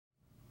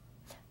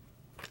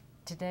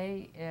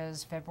Today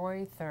is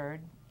February 3rd,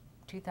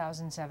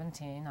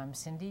 2017. I'm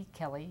Cindy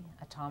Kelly,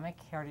 Atomic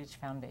Heritage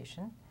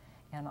Foundation,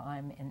 and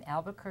I'm in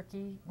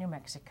Albuquerque, New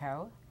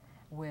Mexico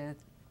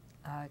with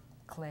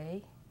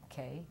Clay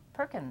K.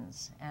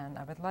 Perkins. And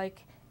I would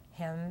like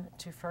him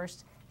to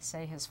first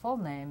say his full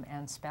name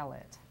and spell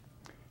it.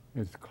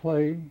 It's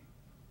Clay,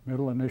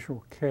 middle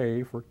initial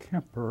K for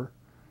Kemper,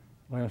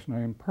 last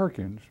name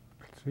Perkins,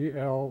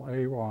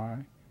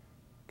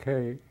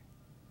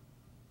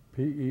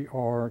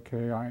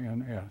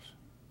 C-L-A-Y-K-P-E-R-K-I-N-S.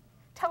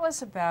 Tell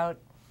us about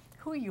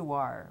who you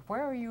are.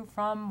 Where are you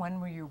from? When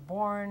were you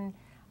born?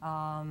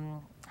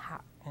 How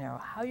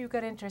you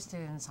got interested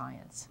in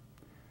science.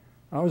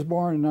 I was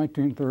born in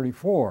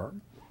 1934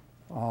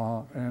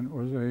 and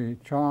was a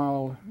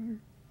child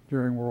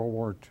during World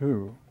War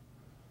II.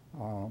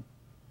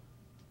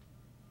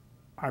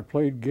 I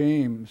played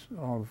games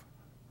of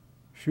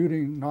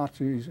shooting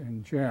Nazis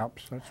and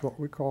Japs. That's what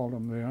we called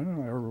them then,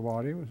 and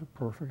everybody, it was a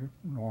perfect,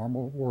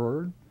 normal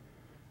word,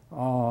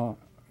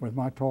 with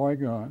my toy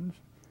guns.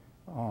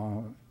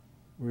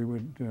 We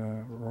would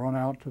run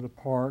out to the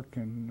park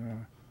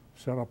and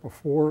set up a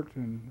fort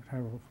and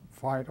have a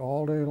fight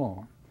all day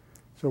long.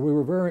 So we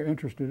were very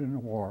interested in the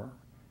war.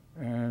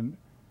 And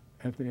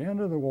at the end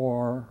of the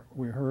war,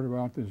 we heard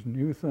about this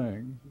new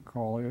thing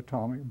called the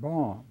atomic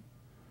bomb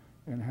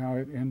and how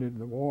it ended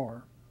the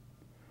war.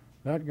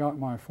 That got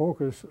my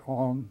focus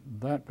on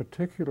that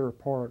particular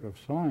part of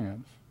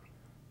science,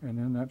 and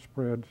then that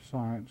spread to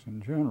science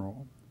in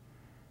general.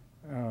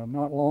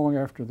 Not long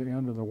after the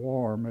end of the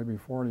war, maybe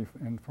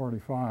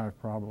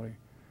 45 probably,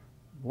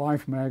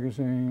 Life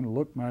magazine,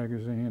 Look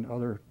magazine,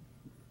 other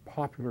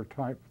popular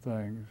type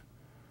things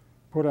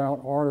put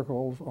out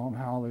articles on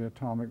how the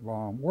atomic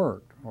bomb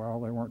worked. Well,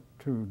 they weren't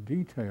too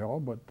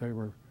detailed, but they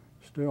were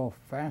still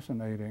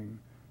fascinating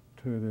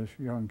to this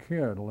young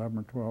kid, 11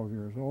 or 12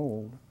 years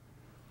old.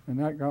 And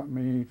that got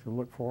me to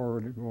look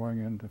forward to going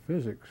into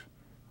physics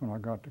when I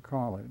got to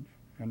college,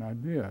 and I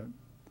did.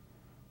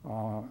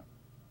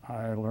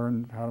 I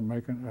learned how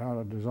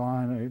to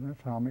design an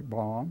atomic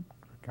bomb,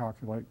 to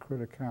calculate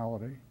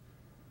criticality,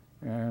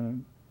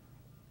 and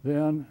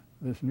then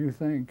this new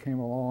thing came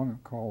along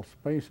called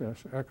space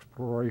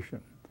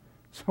exploration.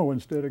 So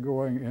instead of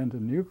going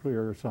into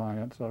nuclear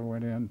science, I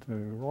went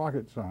into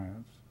rocket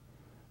science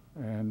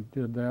and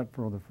did that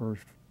for the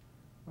first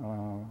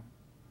 10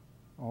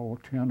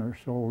 or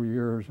so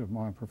years of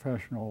my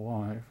professional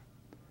life.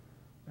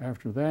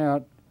 After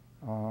that,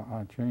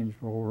 I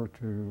changed over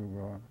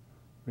to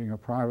being a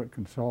private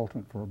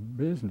consultant for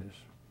business,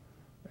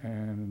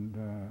 and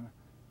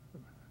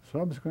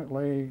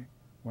subsequently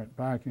went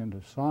back into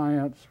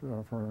science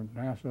for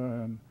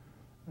NASA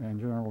and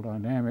General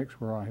Dynamics,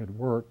 where I had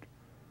worked.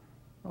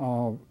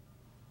 Even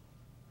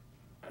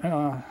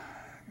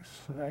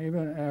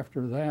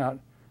after that,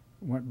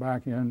 went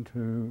back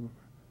into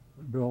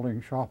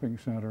building shopping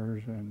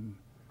centers and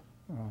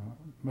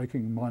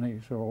making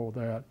money so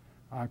that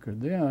I could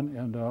then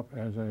end up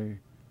as a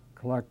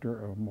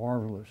collector of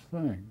marvelous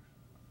things.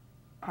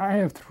 I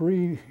have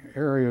three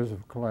areas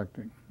of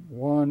collecting.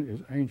 One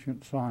is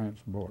ancient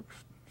science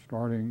books,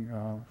 starting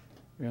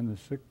in the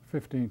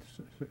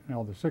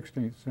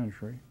 16th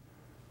century.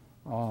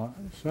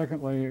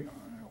 Secondly,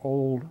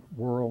 old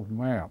world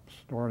maps,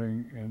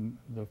 starting in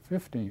the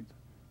 15th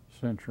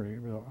century.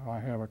 I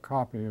have a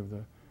copy of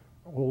the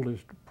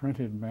oldest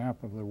printed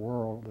map of the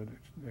world that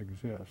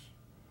exists.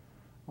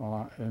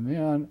 And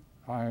then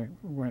I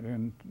went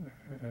in,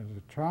 as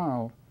a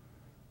child,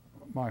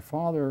 my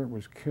father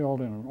was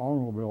killed in an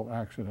automobile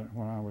accident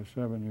when I was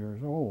 7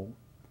 years old.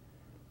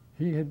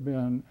 He had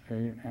been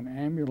an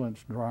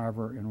ambulance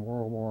driver in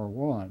World War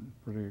I,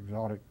 pretty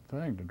exotic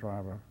thing to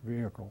drive a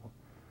vehicle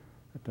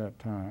at that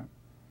time.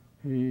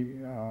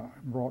 He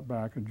brought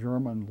back a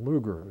German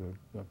Luger,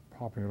 the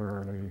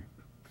popularly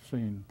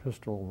seen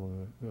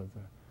pistol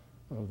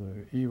of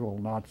the evil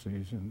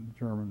Nazis and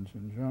Germans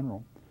in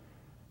general.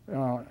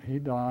 He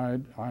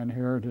died. I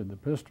inherited the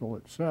pistol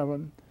at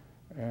 7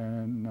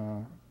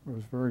 and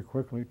was very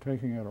quickly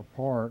taking it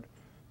apart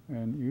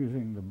and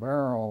using the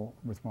barrel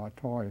with my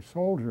toy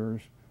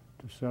soldiers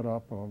to set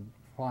up a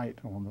fight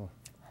on the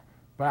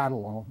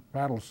battle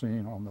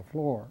scene on the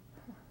floor.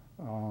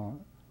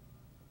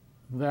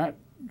 That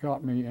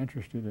got me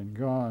interested in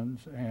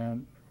guns,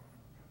 and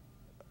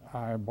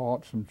I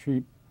bought some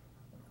cheap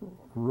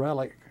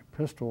relic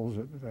pistols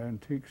at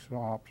antique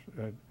shops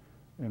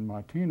in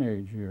my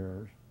teenage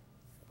years.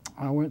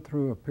 I went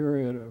through a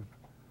period of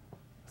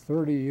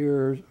 30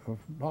 years of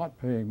not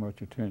paying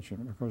much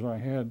attention because I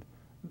had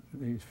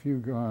these few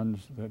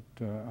guns that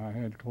I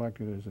had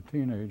collected as a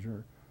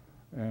teenager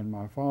and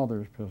my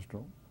father's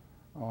pistol.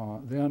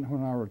 Then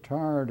when I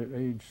retired at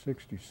age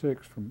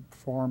 66 from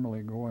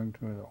formally going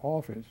to the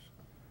office,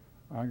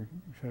 I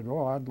said,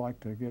 oh, I'd like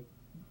to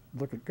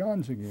look at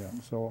guns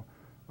again. So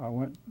I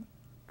went,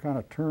 kind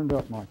of turned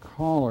up my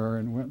collar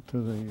and went to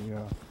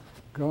the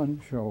gun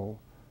show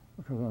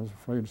because I was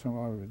afraid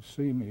somebody would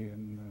see me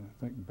and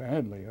think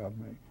badly of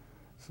me.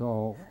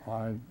 So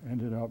I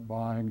ended up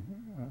buying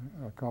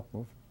a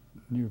couple of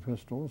new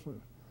pistols,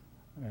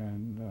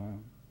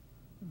 And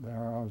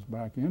there I was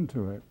back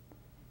into it.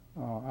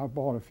 I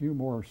bought a few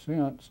more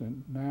since,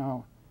 and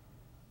now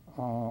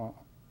I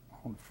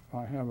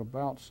have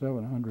about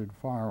 700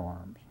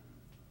 firearms.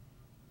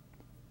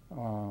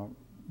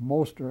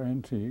 Most are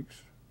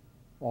antiques,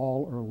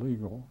 all are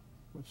legal,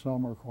 but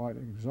some are quite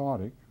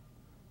exotic.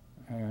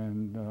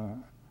 And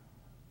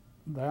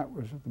that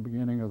was at the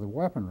beginning of the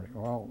weaponry.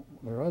 Well,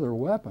 there are other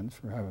weapons,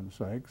 for heaven's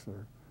sakes. There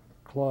are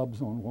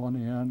clubs on one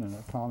end and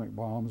atomic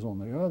bombs on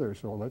the other,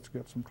 so let's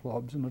get some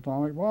clubs and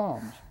atomic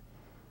bombs.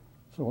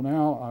 So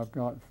now I've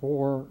got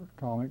 4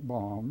 atomic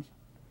bombs.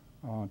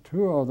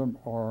 2 of them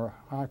are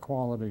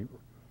high-quality,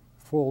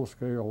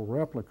 full-scale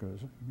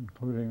replicas,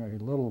 including a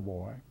little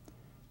boy.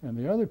 And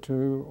the other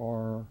 2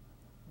 are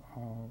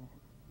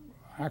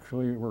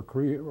actually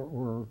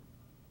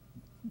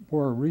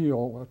were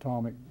real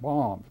atomic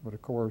bombs, but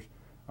of course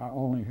I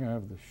only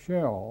have the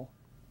shell.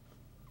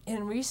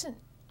 In recent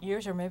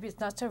years, or maybe it's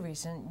not so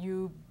recent,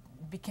 you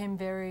became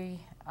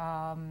very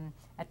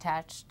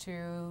attached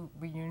to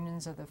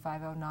reunions of the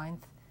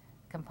 509th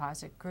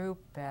Composite Group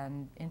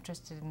and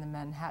interested in the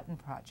Manhattan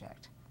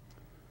Project.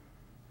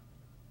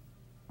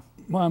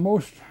 My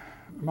most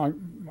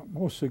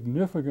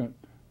significant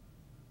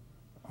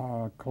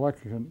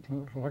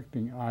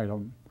collecting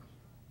item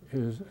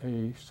is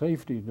a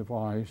safety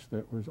device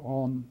that was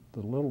on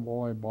the little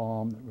boy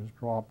bomb that was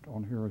dropped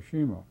on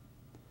Hiroshima.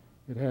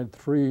 It had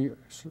 3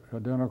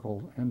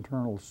 identical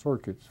internal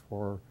circuits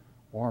for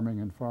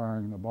arming and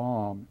firing the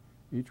bomb.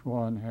 Each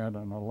one had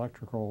an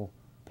electrical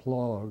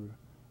plug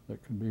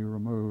that could be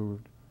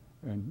removed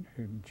and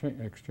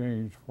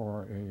exchanged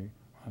for an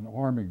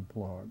arming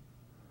plug.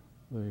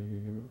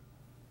 The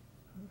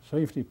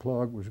safety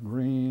plug was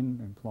green,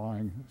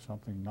 implying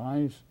something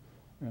nice,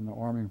 and the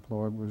arming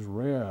plug was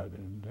red,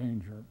 in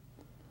danger.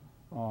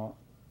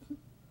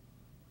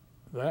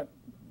 That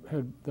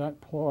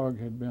plug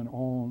had been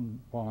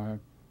owned by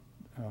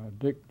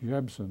Dick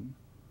Jebsen,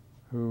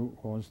 who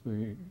was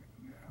the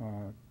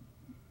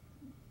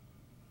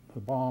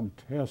bomb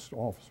test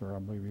officer, I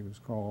believe he was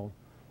called,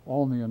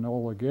 on the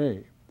Enola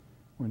Gay.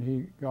 When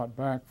he got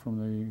back from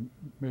the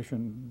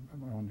mission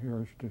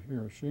to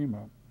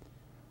Hiroshima,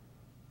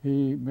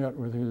 he met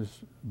with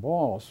his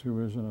boss, who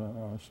was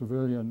a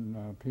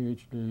civilian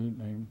PhD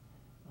named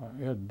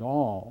Ed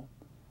Dahl,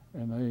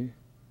 and they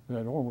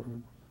said, oh,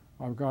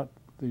 I've got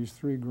these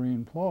 3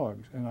 green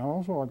plugs, and I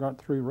got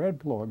 3 red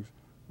plugs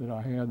that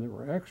I had that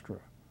were extra.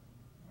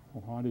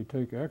 Well, why did he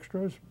take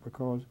extras?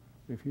 Because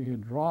if he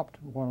had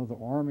dropped one of the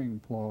arming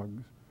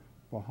plugs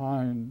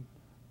behind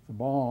the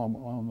bomb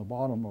on the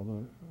bottom of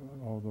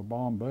the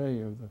bomb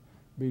bay of the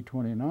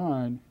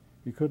B-29,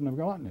 he couldn't have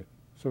gotten it.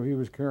 So he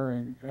was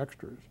carrying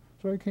extras.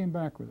 So he came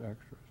back with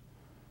extras.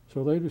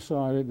 So they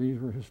decided these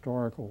were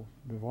historical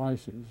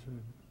devices,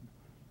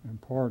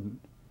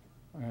 important,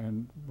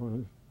 and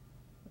would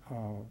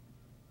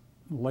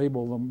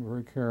label them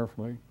very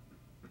carefully,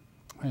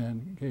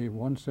 and gave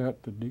 1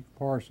 set to Deke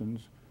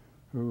Parsons,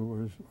 who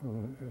was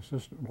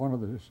one of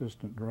the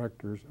assistant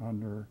directors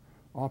under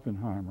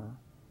Oppenheimer,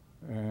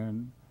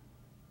 and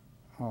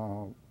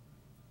 1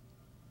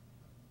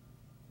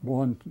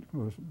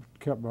 was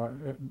kept by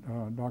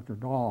Dr.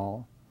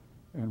 Dahl,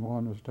 and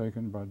 1 was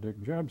taken by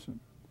Dick Jebsen.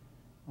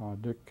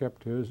 Dick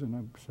kept his in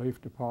a safe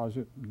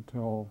deposit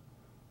until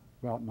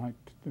about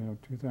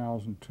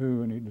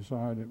 2002, and he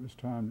decided it was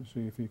time to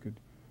see if he could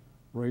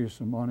raise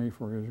some money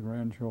for his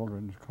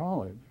grandchildren's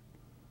college.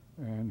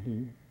 And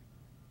he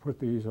put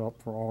these up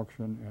for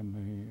auction in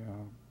the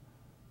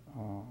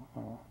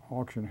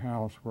auction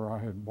house where I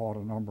had bought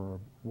a number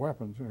of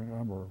weapons, a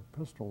number of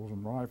pistols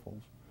and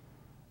rifles.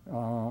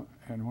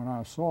 And when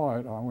I saw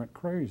it, I went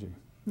crazy.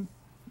 I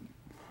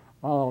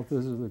thought,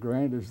 this is the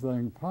grandest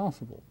thing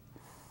possible.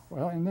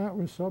 Well, and that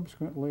was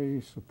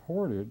subsequently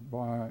supported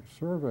by a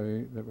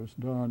survey that was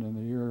done in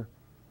the year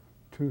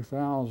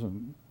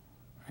 2000,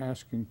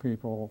 asking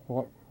people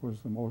what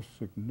was the most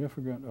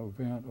significant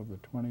event of the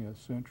 20th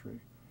century.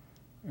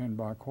 And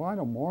by quite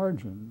a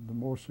margin, the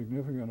most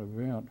significant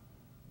event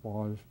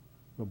was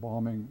the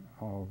bombing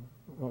of,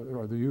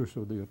 or the use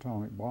of the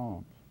atomic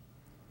bombs.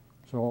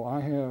 So I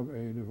have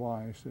a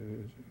device that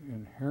is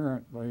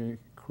inherently,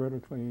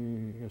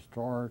 critically,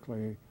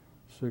 historically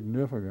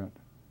significant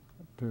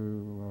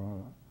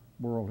to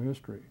world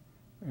history,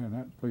 and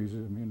that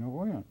pleases me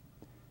no end.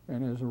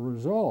 And as a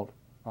result,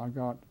 I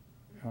got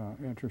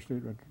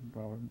interested,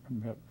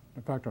 in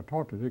fact, I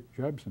talked to Dick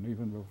Jebsen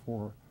even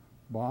before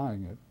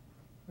buying it,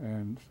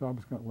 and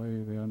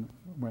subsequently then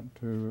went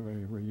to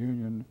a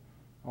reunion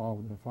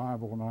of the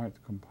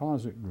 509th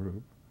Composite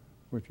Group,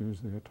 which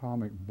is the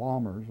atomic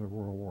bombers of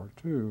World War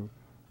II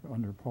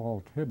under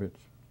Paul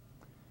Tibbets.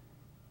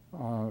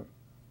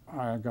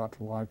 I got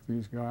to like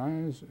these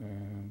guys,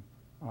 and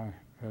I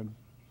had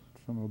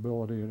some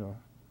ability to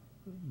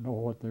know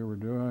what they were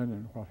doing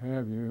and what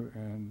have you,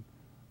 and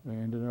they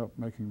ended up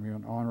making me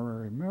an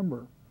honorary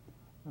member.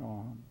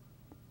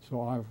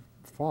 So I've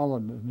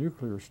followed the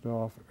nuclear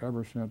stuff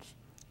ever since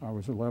I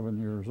was 11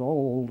 years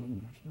old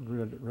and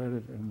read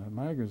it in the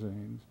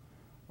magazines,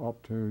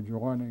 up to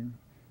joining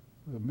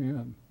the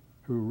men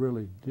who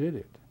really did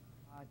it.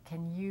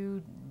 Can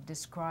you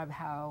describe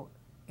how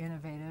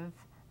innovative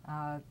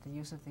the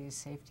use of these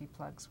safety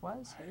plugs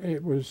was?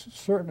 It was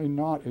certainly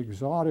not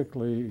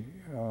exotically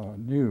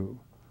new,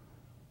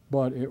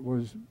 but it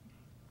was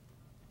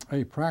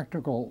a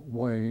practical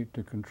way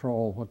to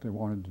control what they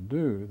wanted to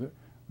do. The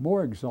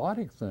more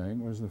exotic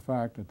thing was the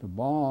fact that the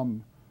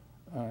bomb,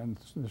 and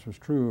this was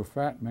true of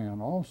Fat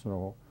Man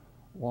also,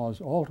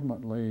 was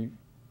ultimately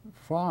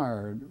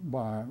fired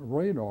by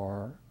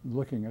radar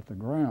looking at the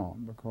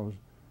ground, because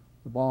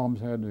the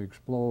bombs had to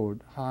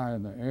explode high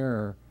in the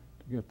air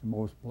to get the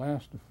most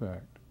blast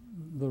effect.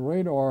 The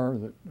radar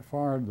that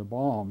fired the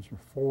bombs were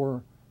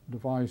 4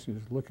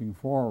 devices looking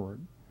forward.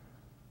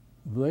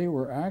 They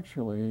were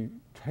actually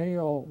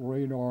tail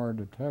radar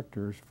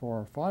detectors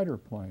for fighter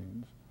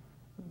planes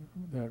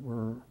that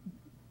were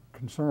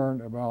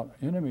concerned about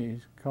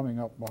enemies coming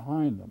up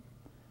behind them,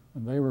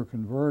 and they were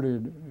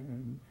converted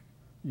and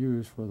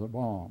used for the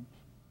bombs.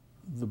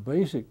 The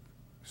basic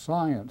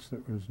science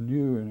that was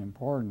new and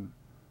important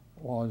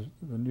was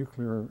the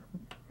nuclear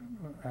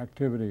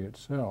activity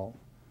itself.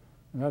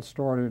 And that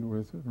started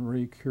with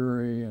Marie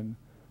Curie and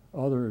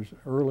others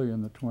early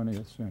in the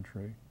 20th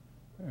century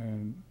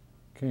and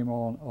came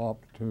on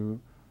up to,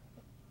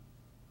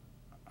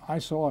 I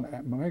saw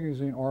a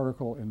magazine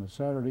article in the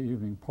Saturday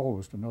Evening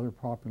Post, another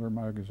popular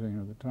magazine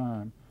of the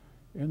time,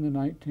 in the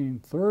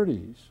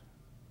 1930s,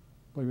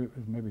 I believe it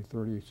was maybe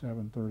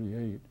 37,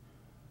 38,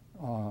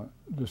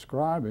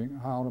 describing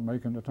how to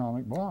make an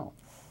atomic bomb.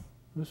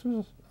 This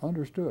is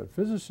understood.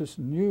 Physicists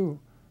knew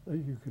that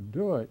you could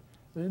do it.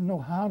 They didn't know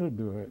how to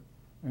do it,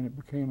 and it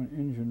became an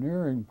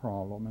engineering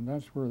problem, and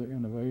that's where the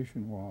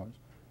innovation was,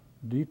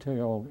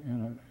 detailed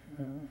in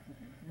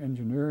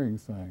engineering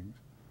things.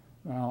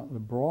 Now, the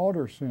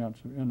broader sense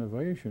of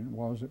innovation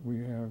was that we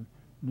have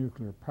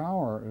nuclear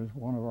power as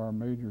one of our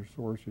major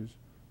sources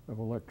of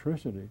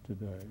electricity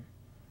today,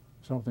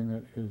 something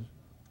that is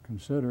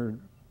considered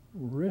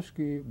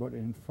risky, but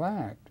in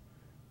fact,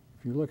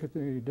 if you look at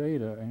the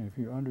data and if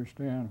you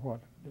understand what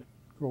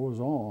goes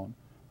on,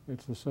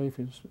 it's the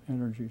safest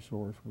energy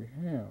source we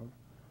have,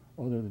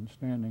 other than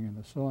standing in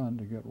the sun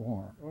to get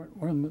warm.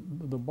 When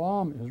the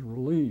bomb is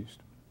released,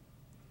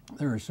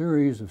 there are a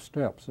series of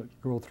steps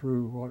that go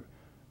through what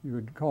you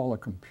would call a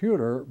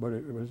computer, but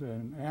it was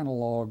an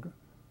analog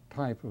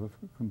type of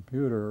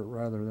computer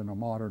rather than a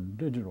modern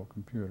digital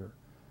computer.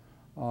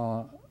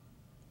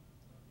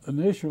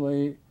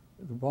 Initially,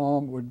 the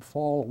bomb would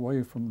fall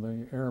away from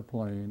the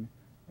airplane,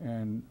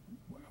 and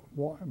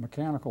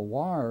mechanical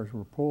wires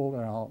were pulled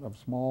out of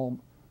small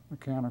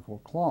mechanical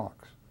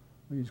clocks.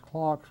 These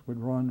clocks would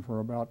run for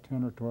about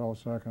 10 or 12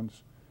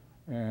 seconds,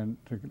 and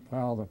to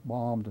allow the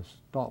bomb to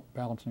stop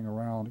bouncing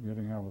around and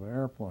getting out of the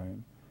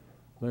airplane,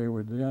 they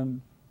would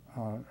then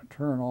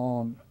turn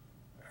on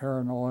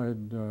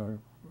aeronoid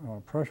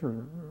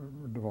pressure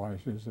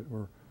devices that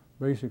were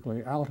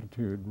basically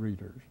altitude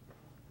readers.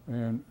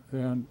 And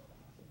then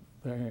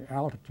the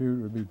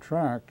altitude would be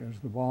tracked as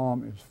the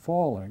bomb is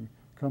falling,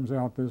 comes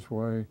out this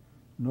way,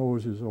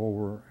 nose is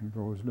over, and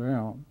goes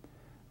down.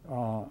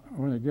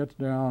 When it gets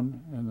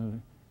down in the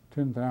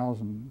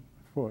 10,000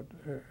 foot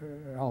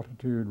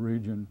altitude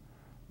region,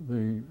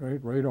 the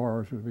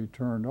radars would be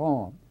turned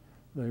on.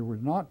 They were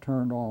not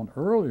turned on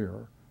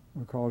earlier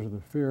because of the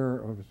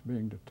fear of it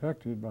being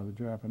detected by the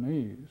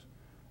Japanese.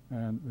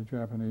 And the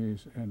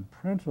Japanese, in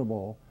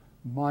principle,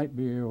 might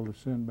be able to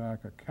send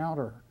back a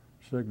counter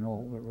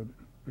signal that would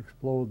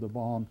explode the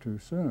bomb too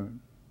soon.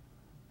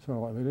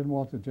 So they didn't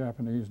want the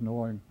Japanese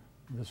knowing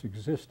this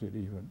existed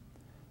even.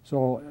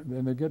 So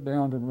then they get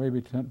down to maybe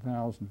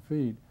 10,000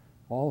 feet.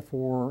 All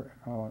 4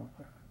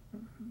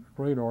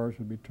 radars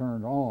would be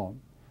turned on.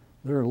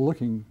 They're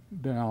looking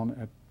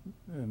down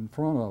in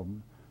front of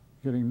them,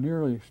 getting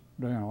nearly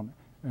down,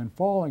 and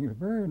falling at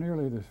very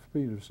nearly the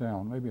speed of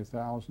sound, maybe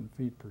 1,000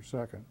 feet per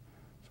second.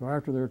 So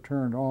after they're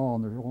turned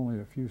on, there's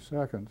only a few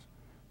seconds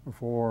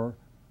before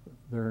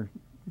they're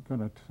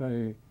going to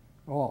say,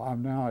 oh,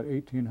 I'm now at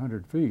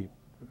 1,800 feet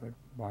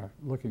by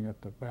looking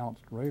at the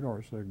bounced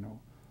radar signal.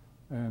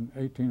 And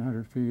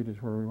 1,800 feet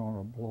is where we want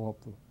to blow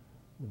up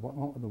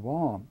the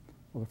bomb.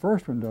 Well, the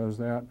first one does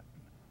that.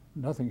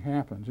 Nothing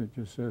happens. It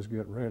just says,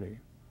 get ready.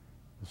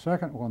 The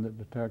second one that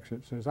detects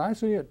it says, I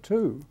see it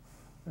too.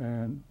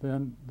 And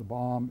then the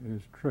bomb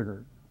is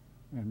triggered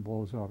and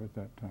blows up at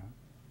that time.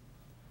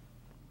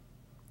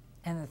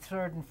 And the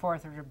third and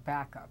fourth are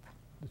backup.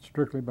 It's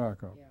strictly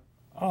backup.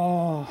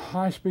 Yeah.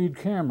 High-speed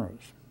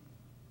cameras.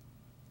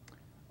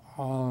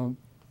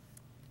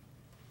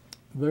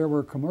 There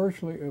were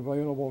commercially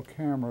available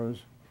cameras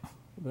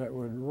that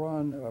would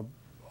run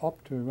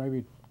up to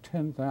maybe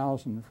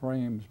 10,000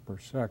 frames per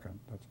second.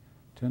 That's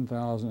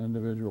 10,000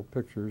 individual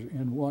pictures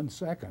in 1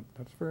 second.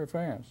 That's very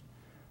fast.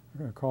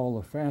 They're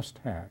called the fast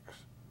hacks.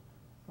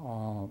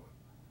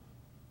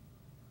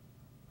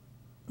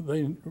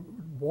 They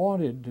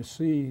wanted to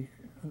see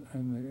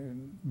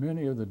in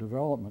many of the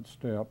development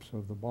steps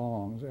of the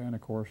bombs, and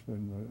of course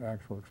in the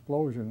actual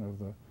explosion of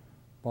the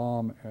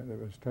bomb that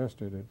was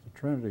tested at the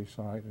Trinity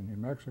site in New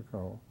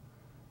Mexico,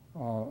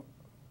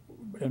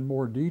 in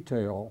more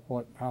detail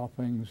how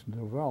things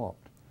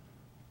developed.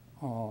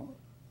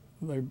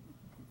 They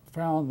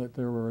found that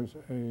there was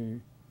a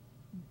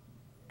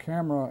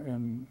camera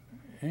in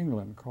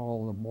England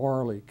called the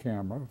Morley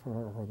camera,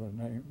 for the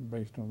name,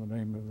 based on the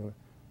name of the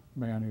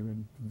man who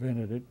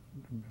invented it,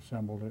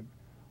 assembled it,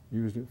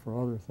 used it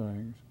for other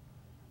things,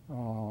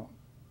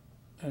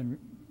 and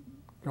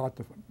brought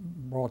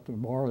the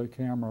Morley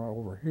camera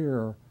over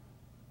here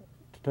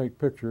to take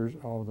pictures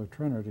of the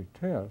Trinity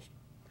Test.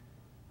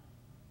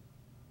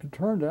 It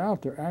turned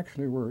out there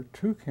actually were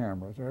two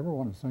cameras.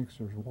 Everyone thinks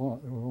there was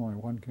only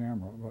one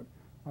camera, but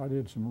I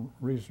did some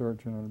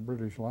research in a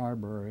British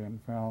library and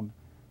found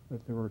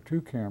that there were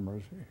two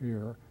cameras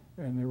here,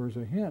 and there was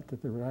a hint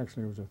that there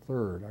actually was a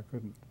third. I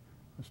couldn't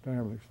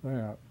establish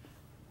that.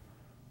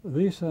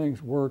 These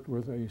things worked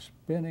with a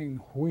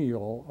spinning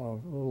wheel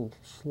of little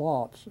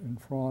slots in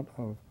front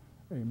of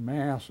a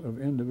mass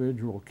of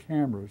individual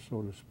cameras,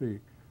 so to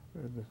speak.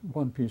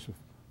 One piece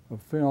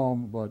of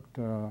film, but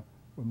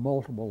with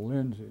multiple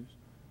lenses.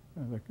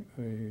 And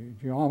the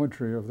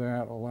geometry of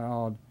that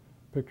allowed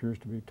pictures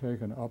to be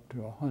taken up to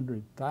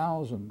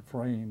 100,000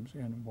 frames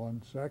in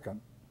 1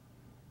 second,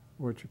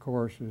 which of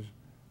course is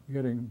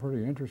getting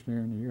pretty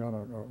interesting. You got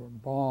a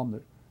bomb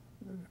that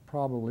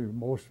probably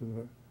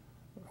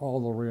all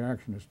the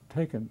reaction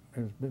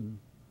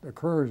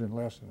occurs in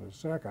less than a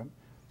second,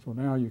 so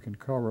now you can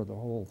cover the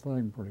whole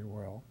thing pretty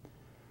well.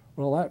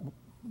 Well, that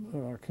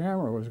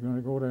camera was going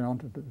to go down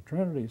to the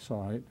Trinity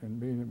site and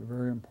be a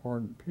very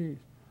important piece.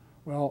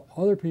 Well,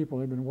 other people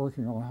had been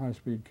working on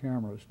high-speed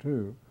cameras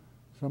too,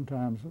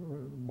 sometimes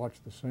much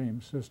the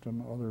same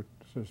system, other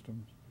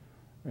systems.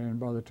 And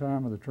by the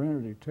time of the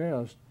Trinity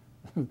Test,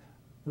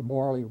 the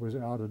Morley was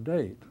out of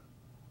date,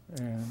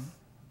 and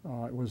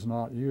it was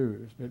not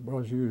used. It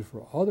was used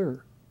for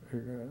other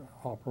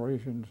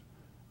operations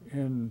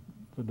in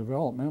the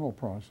developmental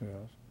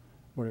process,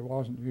 but it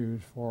wasn't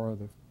used for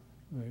the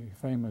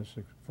famous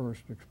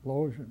first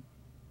explosion.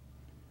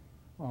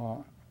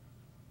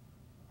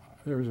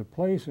 There's a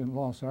place in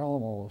Los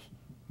Alamos,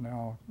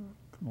 now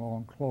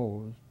long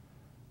closed,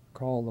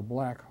 called the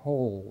Black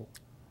Hole.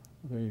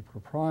 The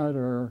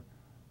proprietor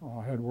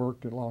had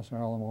worked at Los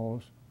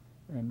Alamos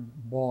and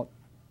bought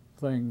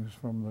things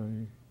from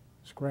the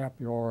scrap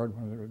yard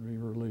when it would be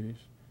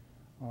released,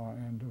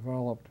 and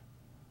developed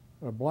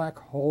a black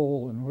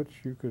hole in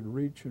which you could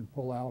reach and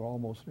pull out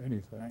almost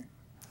anything.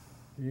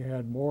 He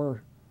had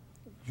more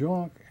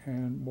junk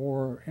and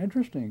more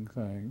interesting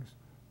things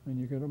than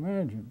you could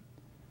imagine.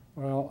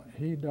 Well,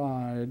 he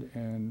died,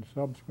 and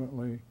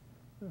subsequently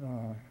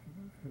a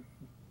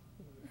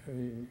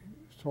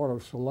sort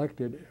of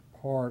selected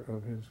part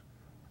of his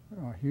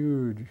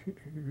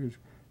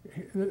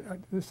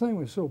this thing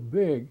was so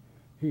big,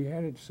 he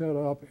had it set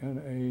up in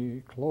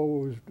a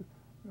closed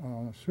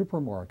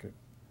supermarket,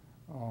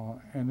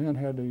 and then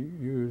had to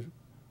use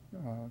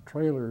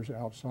trailers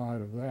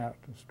outside of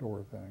that to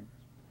store things.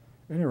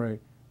 Anyway,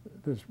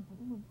 this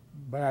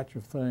batch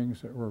of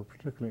things that were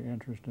particularly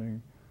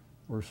interesting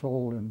were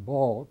sold in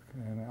bulk,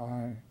 and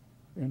I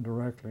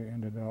indirectly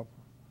ended up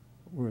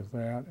with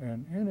that.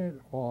 And in it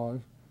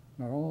was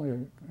not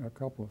only a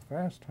couple of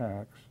fast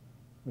tacks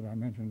that I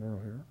mentioned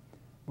earlier,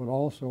 but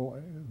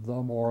also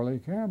the Morley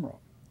camera,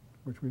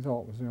 which we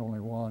thought was the only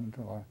one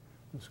until I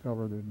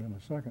discovered there'd been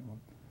a second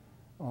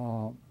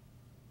one.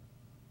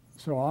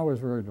 So I was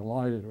very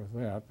delighted with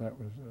that. That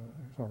was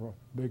sort of a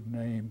big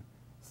name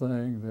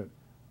thing that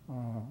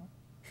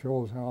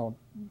shows how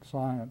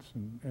science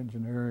and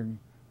engineering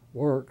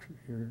works.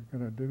 You're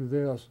going to do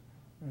this,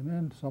 and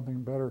then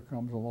something better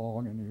comes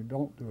along and you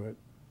don't do it,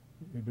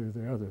 you do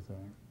the other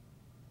thing.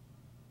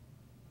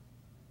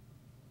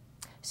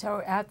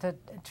 So at the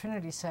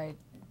Trinity site,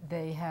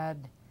 they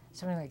had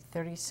something like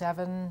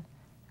 37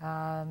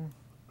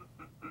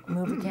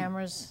 movie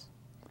cameras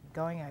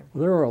going.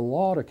 There are a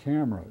lot of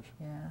cameras.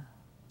 Yeah.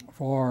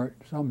 For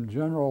some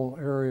general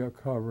area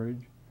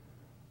coverage,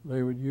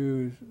 they would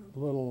use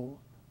little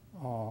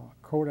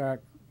Kodak,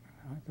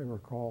 I think they were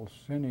called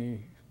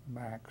Cine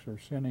Max or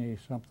Cine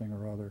something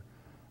or other,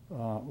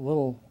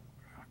 little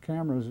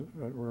cameras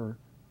that were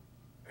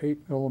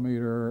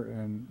 8mm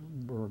and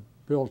were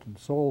built and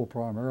sold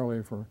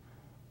primarily for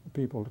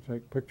people to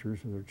take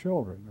pictures of their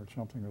children or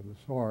something of the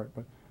sort,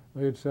 but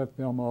they'd set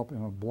them up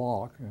in a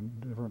block in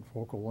different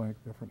focal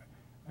length, different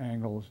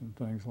angles and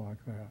things like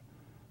that.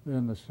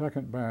 Then the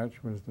second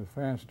batch was the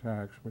fast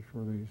tacks, which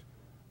were these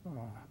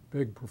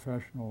big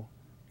professional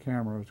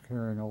cameras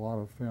carrying a lot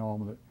of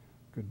film that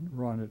could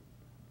run at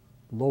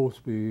low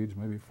speeds,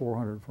 maybe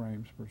 400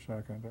 frames per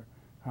second, or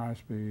high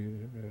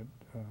speed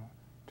at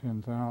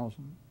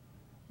 10,000.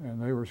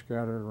 And they were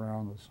scattered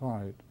around the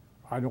site.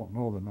 I don't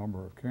know the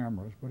number of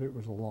cameras, but it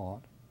was a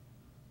lot.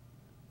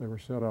 They were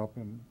set up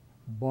in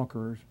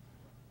bunkers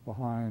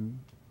behind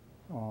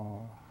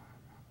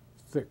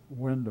thick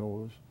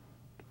windows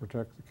to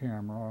protect the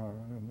camera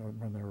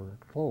when they were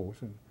close.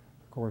 And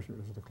of course, it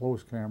was the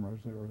close cameras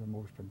that were the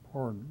most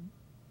important.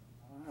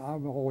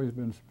 I've always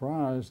been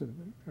surprised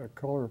that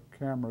color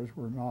cameras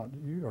were not,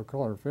 or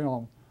color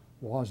film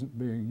wasn't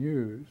being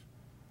used.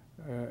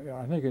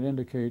 I think it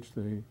indicates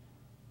the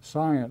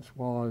science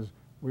was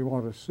we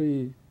want to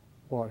see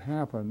what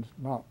happens,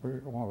 not we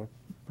want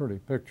a pretty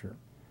picture.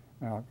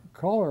 Now,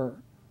 color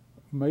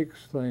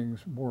makes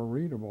things more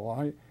readable.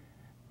 I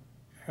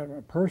had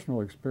a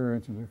personal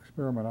experience, an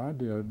experiment I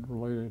did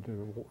related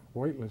to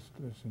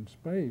weightlessness in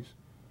space,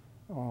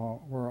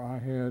 where I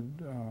had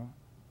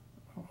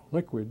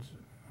liquids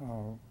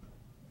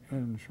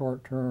in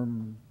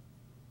short-term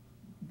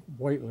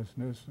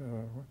weightlessness,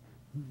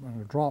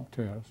 a drop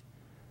test,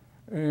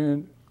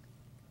 and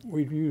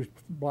we used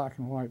black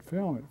and white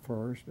film at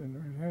first, and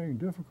we were having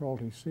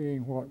difficulty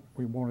seeing what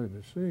we wanted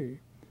to see.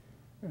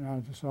 And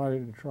I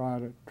decided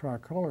to try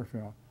color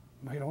film.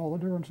 Made all the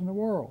difference in the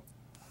world.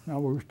 Now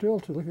we were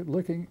still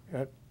looking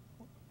at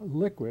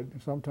liquid,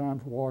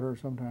 sometimes water,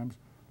 sometimes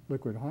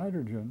liquid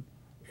hydrogen,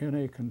 in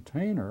a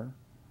container.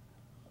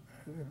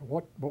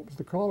 What was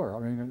the color? I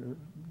mean,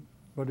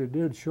 but it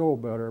did show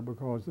better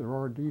because there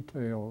are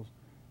details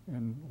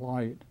in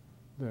light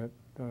that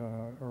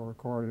are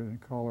recorded in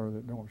color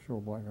that don't show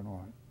black and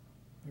white.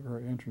 They're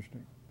very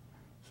interesting.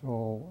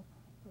 So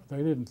they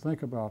didn't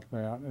think about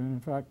that, and in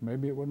fact,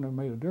 maybe it wouldn't have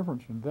made a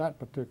difference in that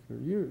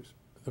particular use.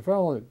 The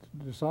fellow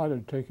that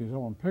decided to take his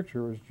own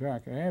picture was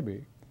Jack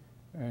Abbey,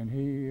 and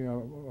he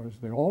was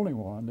the only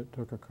one that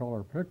took a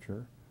color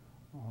picture.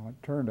 It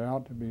turned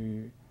out to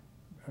be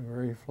a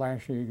very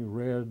flashy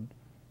red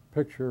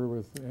picture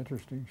with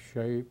interesting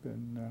shape,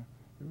 and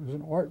it was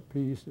an art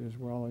piece as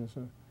well as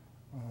a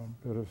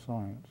bit of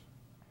science.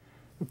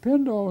 The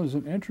pin dome is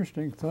an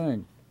interesting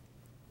thing.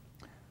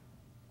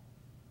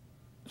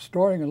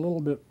 Starting a little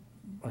bit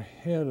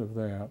ahead of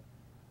that,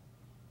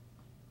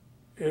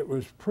 it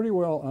was pretty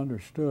well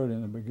understood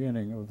in the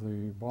beginning of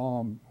the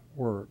bomb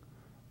work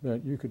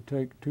that you could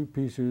take two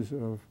pieces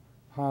of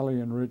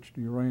highly enriched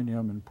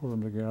uranium and put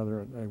them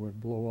together and they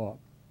would blow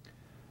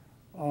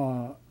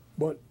up.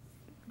 But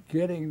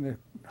getting the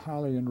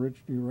highly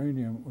enriched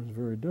uranium was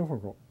very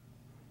difficult.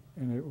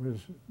 And it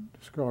was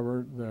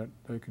discovered that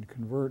they could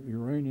convert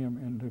uranium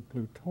into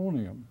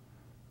plutonium,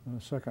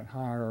 a second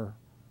higher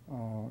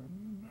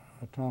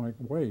atomic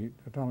weight,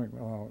 atomic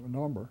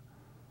number,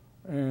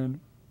 and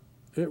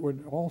it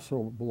would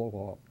also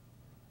blow up.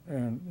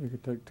 And you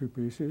could take two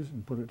pieces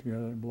and put it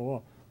together and blow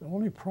up. The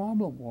only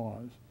problem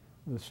was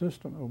the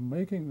system of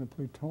making the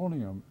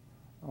plutonium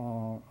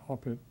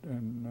up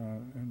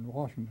in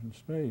Washington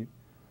State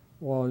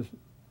was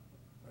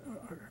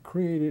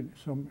created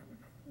some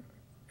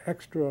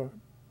extra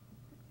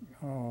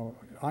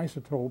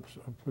isotopes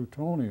of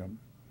plutonium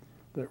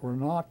that were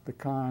not the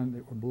kind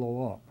that would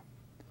blow up.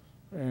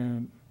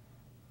 And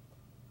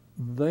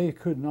they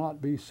could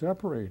not be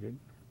separated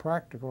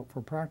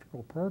for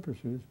practical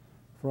purposes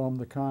from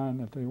the kind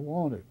that they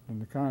wanted and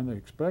the kind they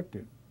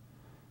expected.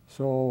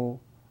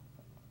 So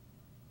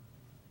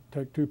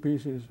take two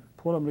pieces,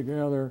 put them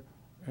together,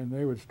 and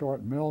they would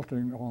start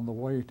melting on the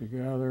way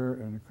together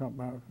and come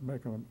out,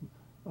 make an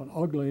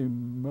ugly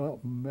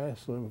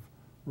mess of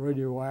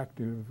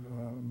radioactive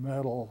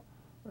metal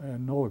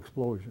and no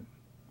explosion,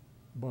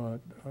 but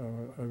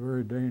a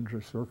very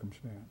dangerous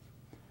circumstance.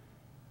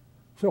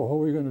 So what are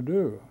we going to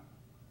do?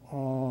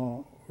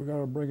 We've got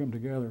to bring them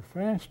together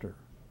faster,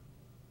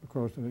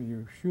 because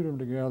you shoot them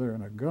together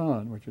in a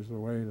gun, which is the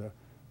way the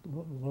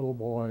little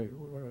boy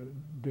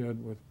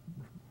did with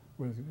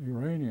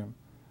uranium.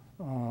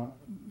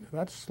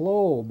 That's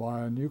slow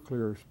by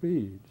nuclear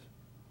speeds,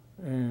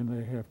 and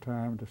they have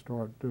time to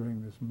start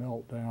doing this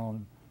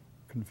meltdown,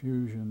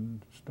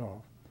 confusion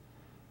stuff.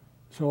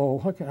 So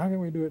how can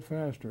we do it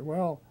faster?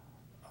 Well,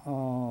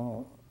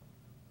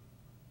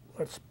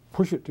 let's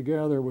push it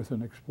together with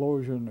an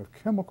explosion of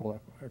chemical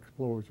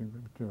explosion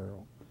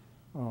material.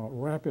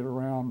 Wrap it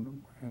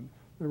around, and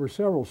there were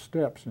several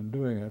steps in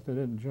doing it. They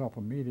didn't jump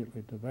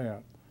immediately to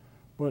that.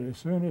 But as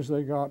soon as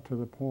they got to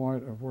the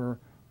point of where,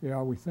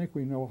 yeah, we think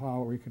we know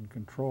how we can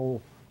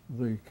control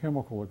the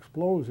chemical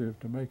explosive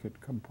to make it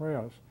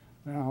compress,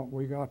 now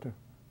we got to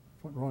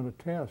run a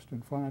test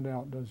and find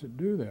out, does it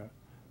do that?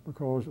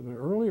 Because some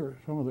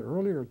of the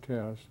earlier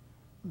tests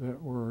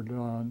that were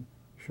done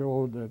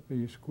showed that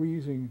the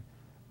squeezing,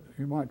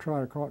 you might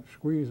try to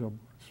squeeze a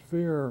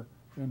sphere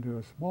into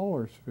a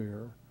smaller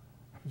sphere,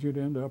 but you'd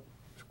end up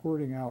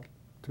squirting out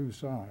two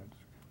sides.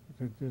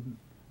 It didn't,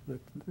 the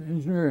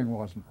engineering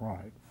wasn't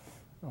right.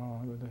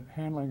 The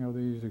handling of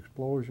these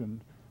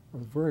explosions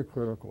was very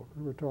critical.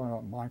 We were talking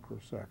about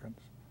microseconds,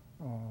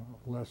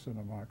 less than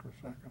a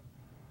microsecond.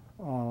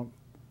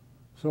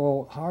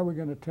 So how are we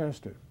going to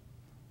test it?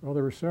 Well,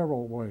 there were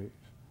several ways.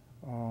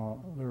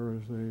 There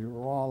was the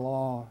raw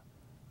law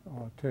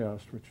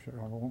test, which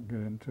I won't get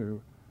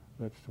into,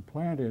 that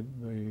supplanted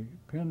the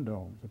pin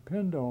domes. The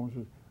pin domes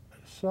is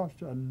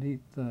such a neat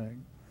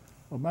thing.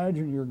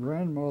 Imagine your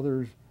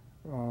grandmother's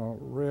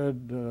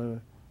red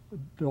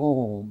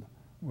dome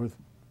with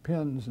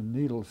pins and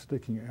needles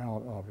sticking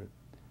out of it.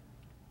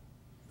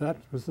 That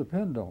was the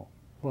pin dome.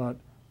 But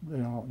you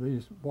know,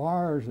 these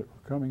wires that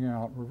were coming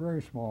out were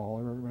very small.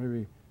 They were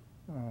maybe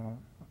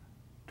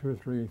 2 or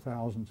 3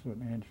 thousandths of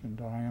an inch in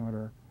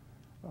diameter.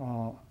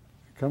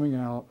 coming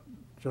out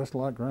just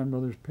like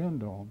grandmother's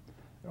pendulum,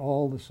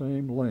 all the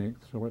same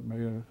length, so it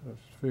made a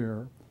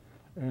sphere.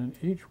 And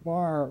each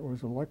wire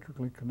was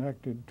electrically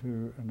connected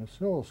to an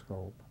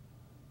oscilloscope,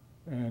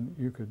 and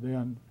you could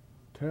then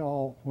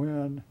tell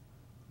when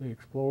the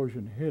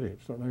explosion hit it.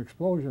 So the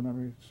explosion, I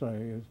mean, say,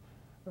 is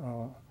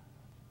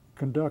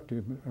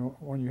conductive.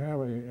 When you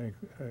have a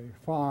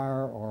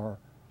fire or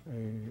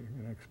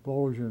an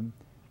explosion,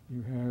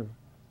 you have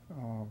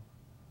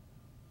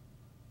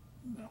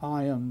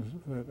ions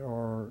that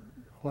are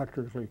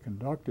electrically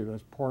conductive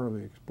as part of the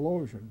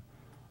explosion.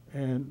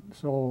 And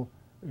so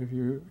if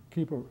you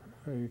keep a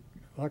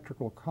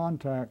electrical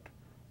contact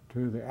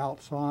to the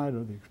outside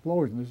of the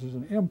explosion, this is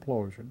an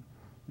implosion.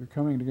 You're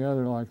coming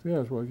together like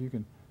this. Well, if you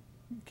can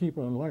keep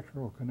an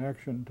electrical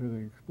connection to the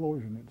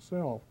explosion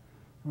itself,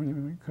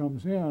 when it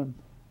comes in,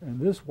 and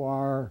this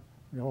wire,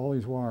 you know, all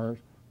these wires,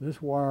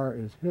 this wire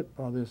is hit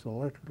by this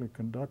electrically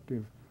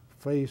conductive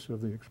face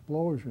of the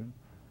explosion,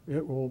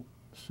 it will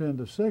send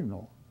a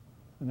signal,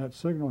 and that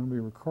signal can be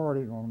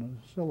recorded on an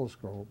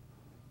oscilloscope.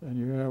 And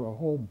you have a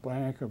whole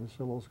bank of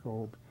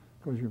oscilloscopes,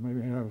 because you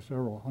maybe have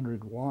several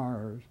hundred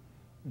wires,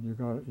 and you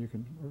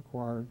can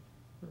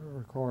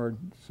record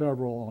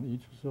several on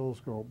each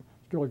oscilloscope.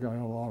 Still got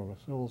a lot of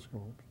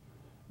oscilloscopes.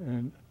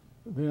 And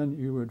then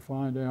you would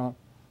find out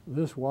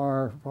this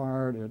wire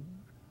fired at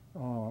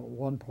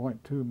 1.2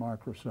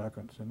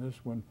 microseconds, and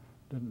this one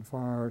didn't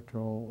fire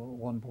till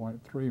 1.3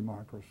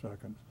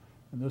 microseconds.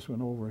 And this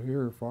one over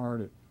here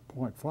fired at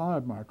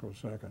 0.5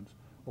 microseconds.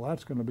 Well,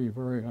 that's going to be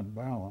very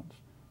unbalanced,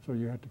 so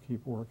you have to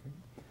keep working.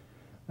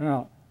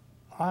 Now,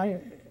 I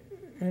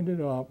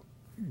ended up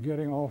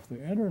getting off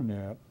the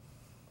internet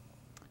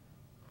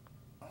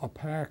a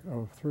pack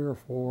of 3 or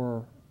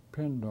 4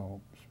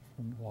 pendomes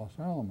from Los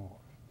Alamos.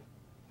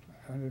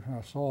 And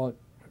I saw it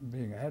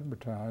being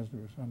advertised.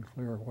 It was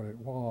unclear what it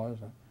was.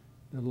 I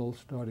did a little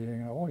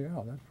studying, and oh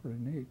yeah, that's pretty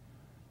neat.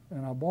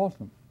 And I bought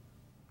them.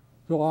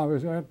 So I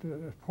was at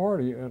a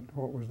party at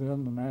what was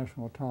then the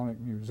National Atomic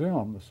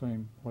Museum, the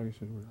same place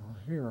as we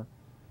are here,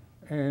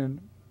 and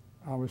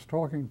I was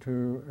talking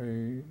to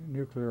a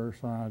nuclear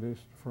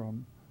scientist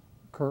from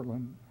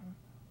Kirtland,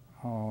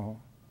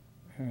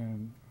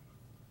 and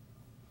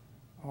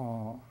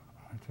I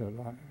said,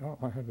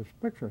 I had this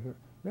picture. I said,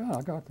 yeah,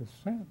 I got this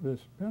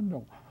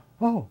pendulum.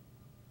 Oh,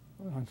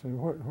 I said,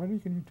 what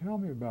can you tell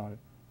me about it?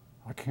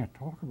 I can't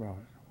talk about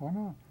it. Why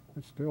not?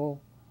 It's still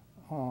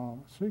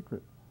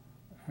secret,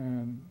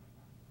 and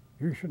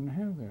you shouldn't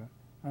have that.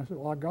 I said,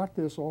 well, I got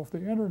this off the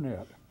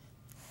internet.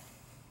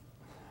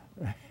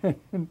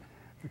 And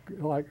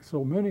like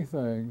so many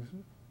things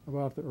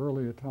about the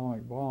early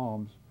atomic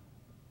bombs,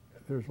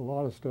 there's a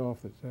lot of stuff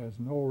that has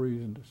no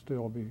reason to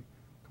still be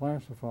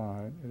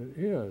classified. It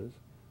is,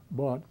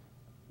 but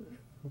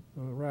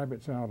the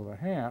rabbit's out of the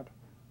hat,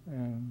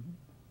 and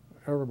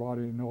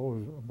everybody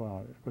knows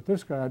about it. But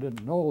this guy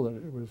didn't know that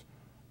it was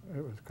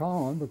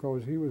common,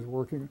 because he was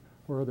working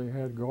where they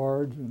had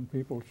guards and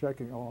people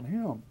checking on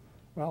him.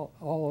 Well,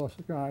 all us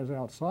guys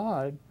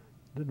outside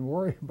didn't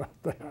worry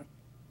about that.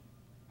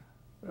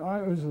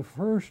 It was the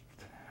first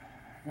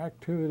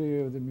activity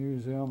of the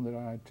museum that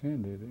I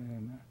attended,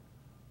 and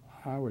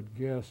I would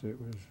guess it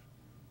was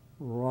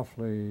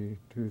roughly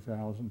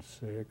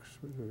 2006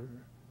 or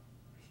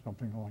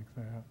something like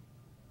that.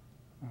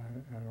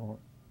 I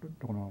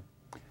don't know.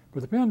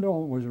 But the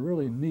pendulum was a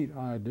really neat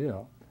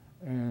idea,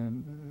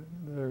 and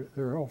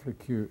they're awfully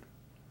cute.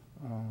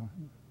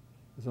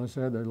 As I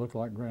said, they look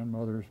like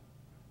grandmother's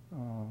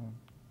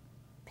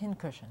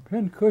Pincushion.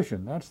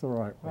 Pincushion, that's the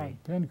right word.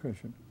 Right.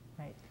 Pincushion.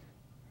 Right.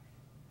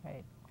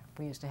 Right.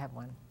 We used to have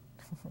one.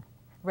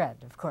 Red,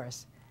 of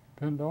course.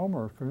 Pendulum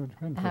or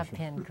pincushion?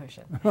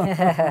 Pincushion.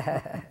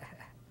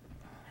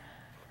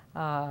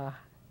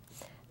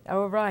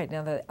 Oh, right.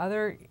 Now, the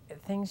other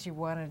things you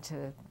wanted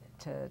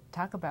to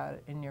talk about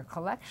in your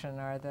collection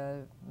are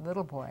the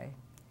little boy.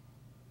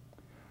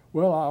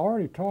 Well, I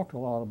already talked a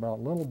lot about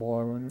little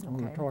boy when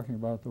we were talking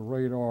about the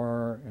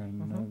radar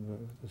and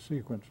the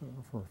sequence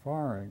for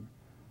firing.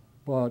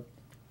 But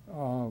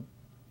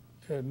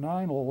at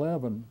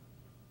 9/11,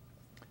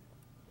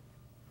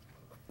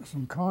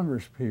 some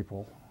Congress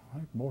people, I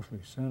think mostly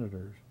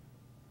senators,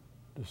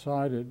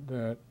 decided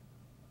that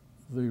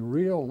the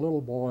real little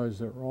boys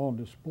that were on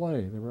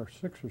display, there were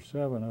 6 or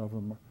 7 of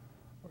them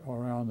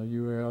around the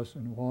U.S.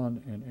 and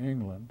 1 in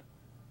England,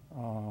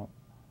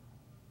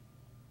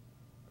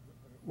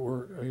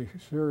 were a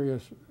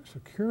serious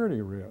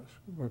security risk,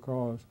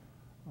 because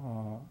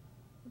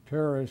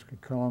terrorists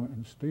could come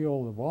and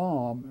steal the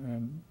bomb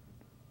and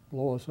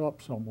blow us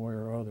up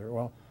somewhere or other.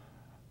 Well,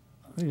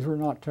 these were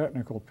not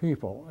technical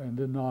people and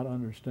did not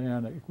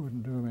understand that it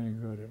wouldn't do them any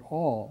good at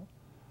all.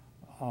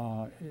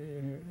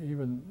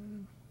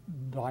 Even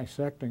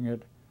dissecting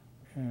it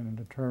and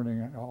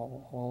determining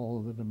all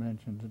of the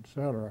dimensions,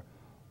 etc.,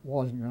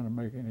 wasn't going to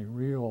make any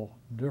real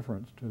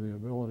difference to the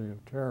ability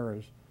of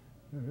terrorists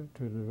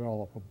to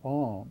develop a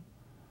bomb.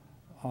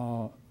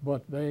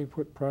 But they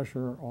put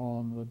pressure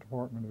on the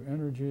Department of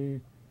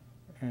Energy,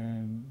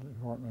 and the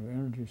Department of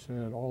Energy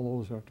said all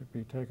those have to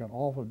be taken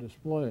off of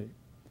display.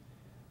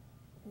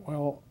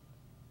 Well,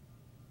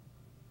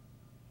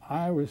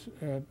 I was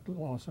at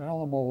Los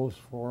Alamos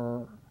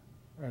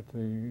at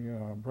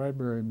the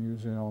Bradbury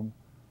Museum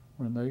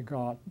when they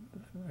got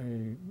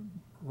a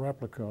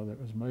replica that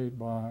was made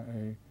by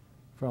a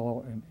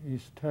fellow in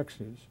East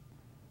Texas.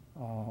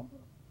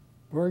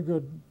 Very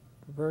good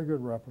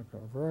replica,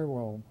 very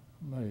well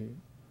made.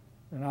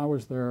 And I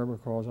was there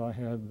because I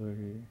had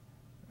the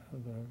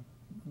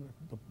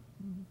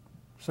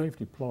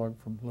safety plug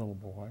from Little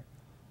Boy,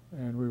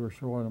 and we were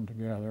showing them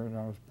together, and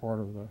I was part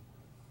of the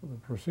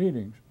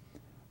proceedings.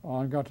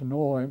 I got to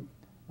know him.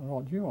 I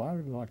thought, I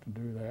would like to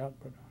do that,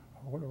 but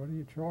what do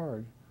you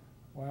charge?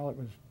 Well, it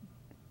was,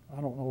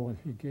 I don't know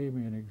if he gave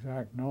me an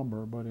exact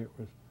number, but it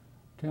was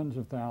tens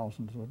of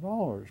thousands of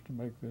dollars to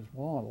make this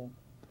model,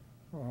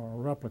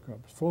 replica,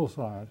 full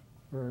size,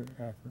 very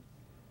accurate.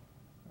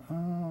 I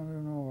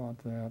don't know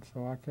about that,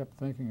 so I kept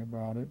thinking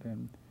about it,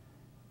 and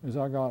as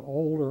I got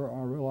older,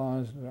 I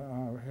realized that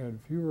I had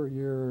fewer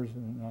years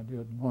than I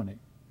did money,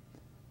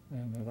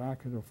 and that I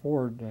could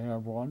afford to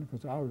have one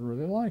because I would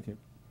really like it.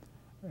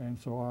 And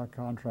so I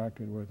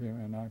contracted with him,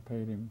 and I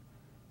paid him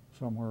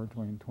somewhere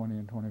between $20,000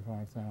 and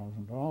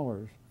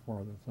 $25,000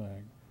 for the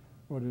thing.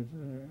 But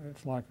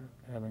it's like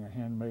having a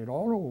handmade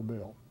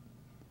automobile.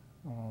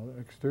 The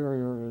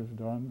exterior is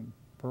done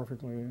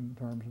perfectly in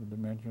terms of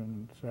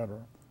dimension, etc.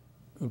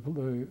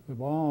 The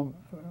bomb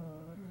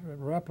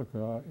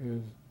replica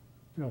is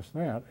just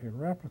that, a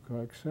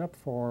replica, except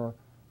for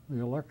the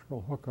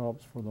electrical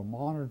hookups for the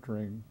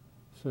monitoring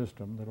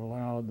system that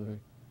allowed the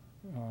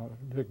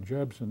Dick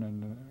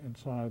Jebsen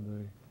inside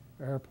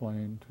the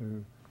airplane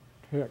to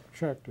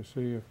check to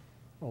see if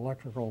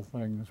electrical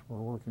things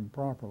were working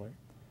properly.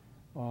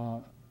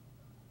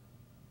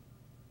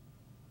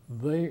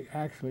 They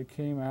actually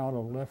came out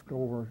of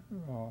leftover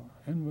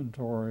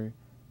inventory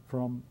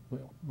from the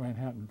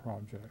Manhattan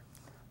Project.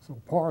 So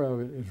part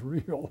of it is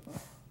real,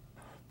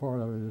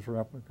 part of it is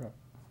replica,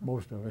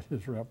 most of it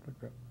is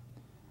replica.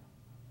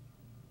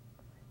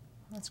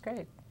 That's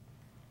great.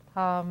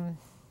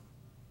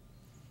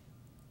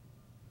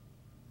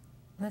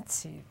 Let's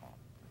see.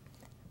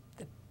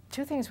 The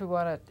two things we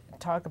want to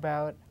talk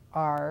about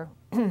are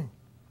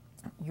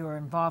your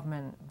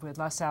involvement with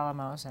Los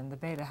Alamos and the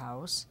Bethe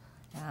House,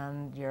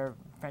 and your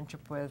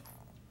friendship with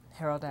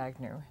Harold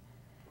Agnew.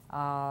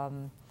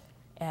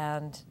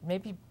 And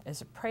maybe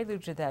as a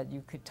prelude to that,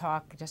 you could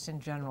talk just in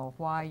general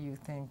why you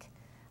think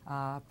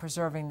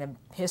preserving the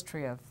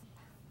history of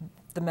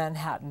the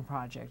Manhattan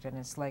Project and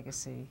its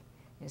legacy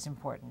is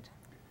important.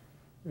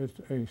 It's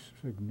a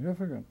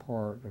significant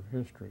part of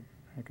history.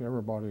 I think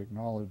everybody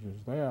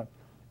acknowledges that,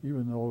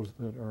 even those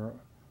that are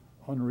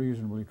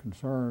unreasonably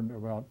concerned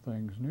about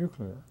things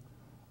nuclear.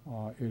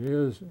 It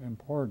is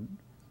important,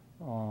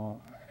 and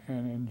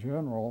in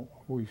general,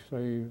 we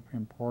save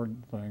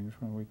important things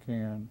when we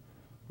can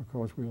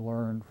because we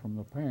learn from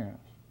the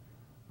past.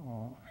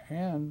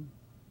 And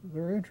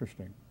they're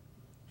interesting.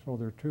 So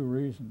there are two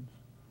reasons.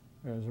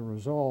 As a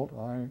result,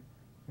 I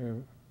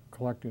have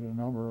collected a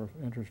number of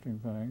interesting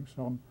things,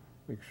 some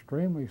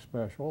extremely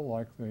special,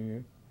 like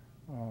the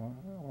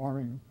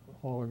arming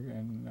plug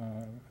and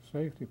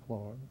safety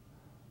plug.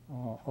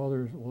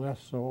 Others less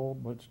so,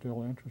 but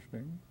still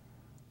interesting.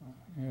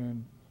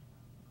 And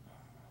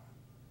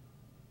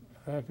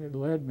that it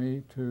led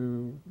me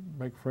to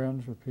make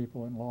friends with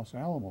people in Los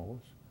Alamos.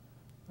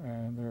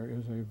 And there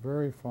is a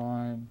very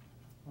fine,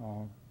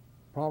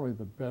 probably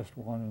the best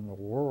one in the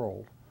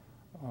world,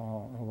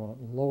 of a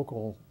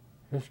local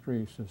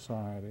history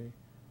society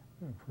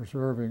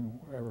preserving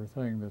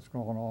everything that's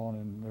going on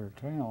in their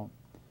town.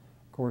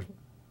 Of course,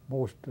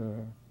 most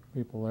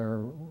people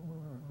there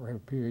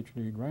have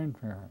PhD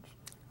grandparents.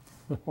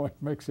 So it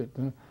makes it,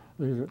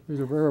 these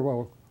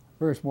are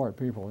very smart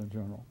people in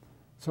general.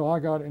 So I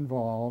got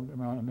involved, and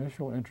my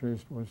initial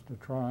interest was to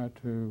try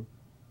to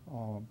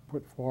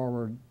put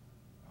forward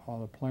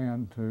the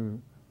plan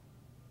to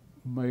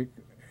make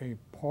a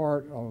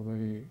part of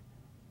the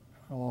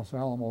Los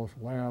Alamos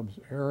Labs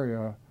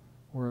area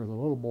where the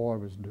Little Boy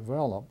was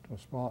developed, a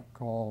spot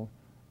called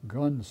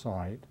Gun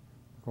Site,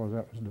 because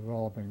that was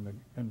developing the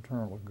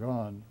internal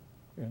gun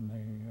in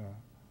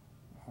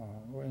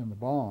the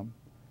bomb,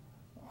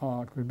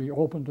 could be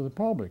open to the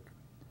public.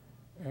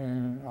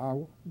 And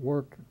I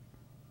worked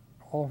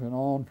off and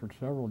on for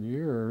several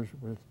years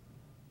with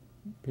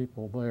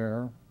people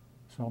there,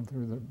 some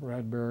through the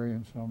Bradbury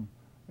and some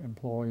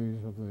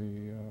employees of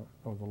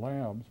the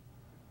labs.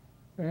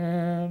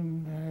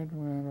 And it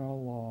went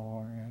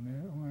along,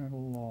 and it went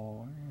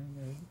along,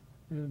 and it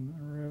didn't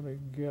really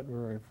get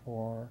very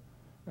far.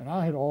 And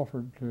I had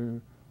offered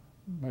to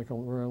make a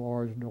very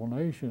large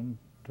donation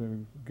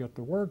to get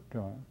the work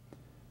done.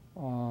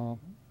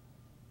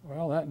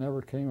 Well, that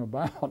never came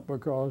about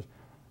because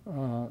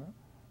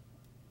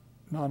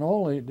not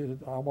only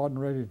I wasn't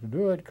ready to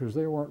do it because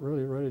they weren't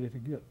really ready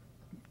to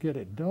get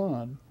it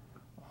done,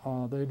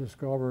 they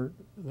discovered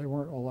they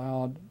weren't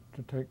allowed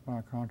to take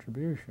my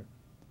contribution.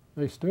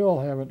 They still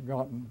haven't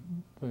gotten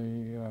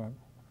the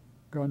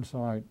gun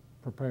site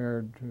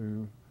prepared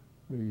to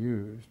be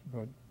used,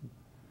 but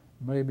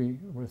maybe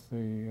with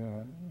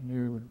the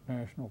new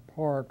national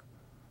park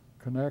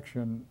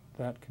connection,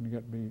 that can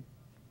yet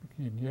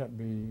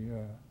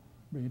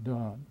be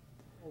done.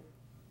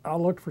 I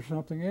looked for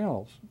something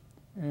else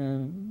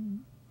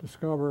and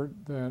discovered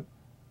that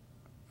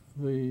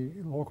the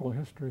local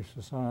history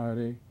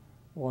society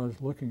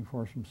was looking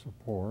for some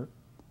support.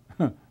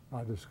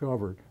 I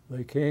discovered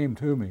they came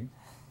to me,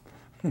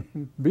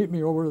 beat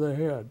me over the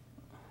head.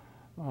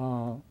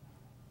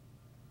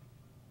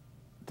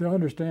 To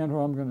understand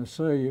what I'm going to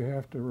say, you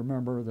have to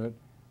remember that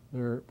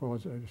there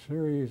was a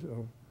series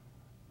of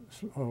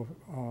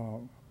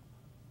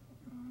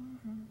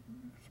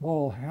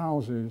small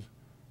houses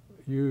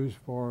used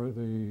for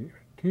the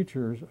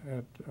teachers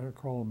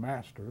called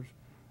masters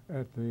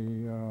at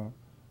the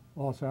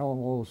Los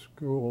Alamos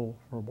School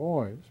for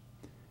Boys,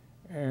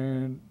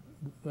 and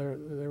they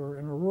were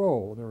in a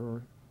row. There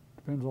were,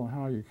 depends on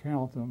how you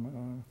count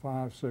them,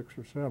 5, 6,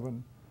 or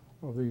 7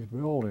 of these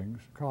buildings,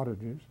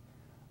 cottages,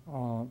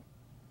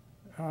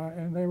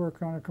 and they were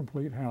kind of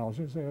complete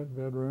houses. They had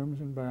bedrooms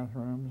and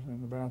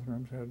the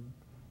bathrooms had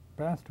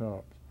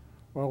bathtubs.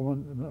 Well,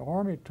 when the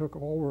Army took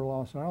over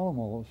Los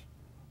Alamos,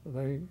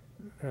 they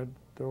had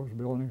those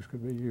buildings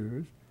could be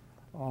used,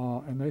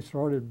 and they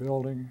started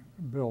building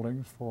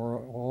buildings for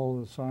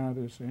all the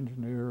scientists,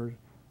 engineers,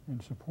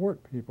 and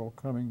support people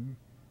coming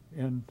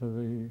into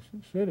the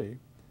city,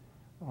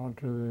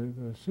 to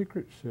the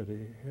secret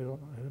city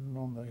hidden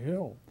on the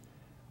hill.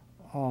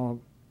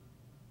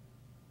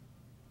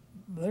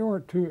 They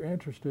weren't too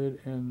interested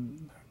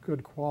in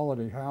good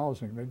quality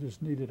housing. They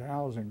just needed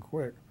housing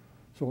quick.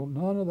 So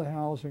none of the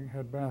housing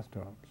had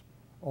bathtubs.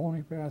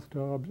 Only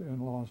bathtubs in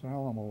Los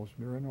Alamos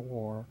during the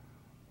war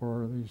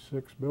were these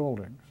 6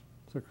 buildings,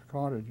 6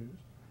 cottages.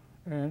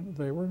 And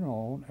they were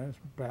known as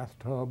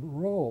Bathtub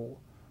Row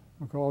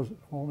because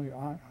only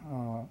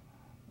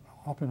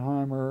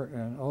Oppenheimer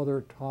and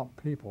other top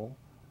people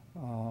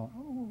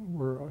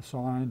were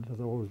assigned to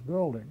those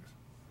buildings.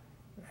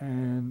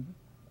 And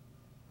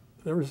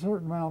there was a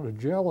certain amount of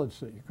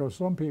jealousy because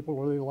some people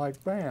really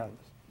liked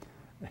baths.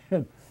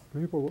 And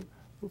people,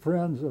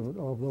 friends of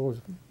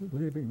those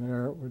living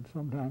there would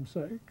sometimes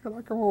say, "Can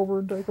I come over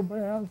and take a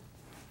bath?"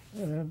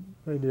 And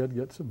they did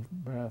get some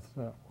baths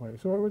that way.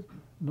 So it was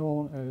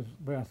known as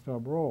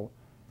Bathtub Row.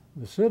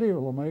 The city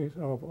of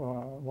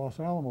Los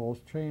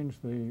Alamos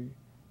changed the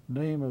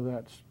name of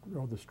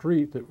the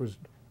street that was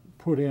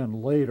put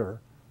in later,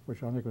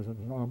 which I think was a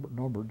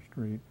numbered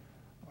street.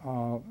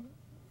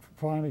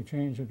 Finally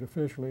changed it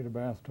officially to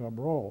Bathtub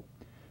Row.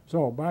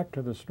 So back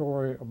to the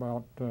story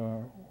about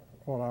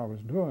what I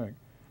was doing.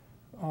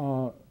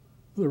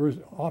 There was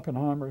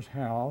Oppenheimer's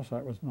house.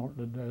 That was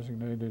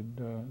designated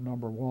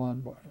number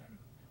 1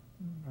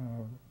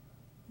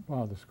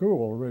 by the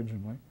school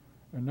originally.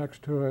 And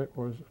next to it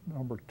was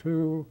number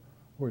 2,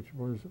 which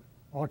was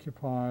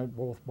occupied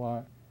both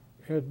by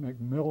Ed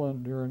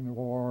McMillan during the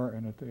war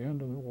and at the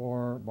end of the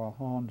war by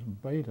Hans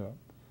Bethe.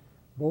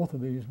 Both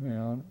of these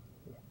men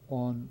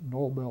won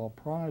Nobel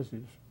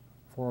Prizes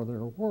for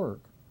their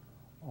work.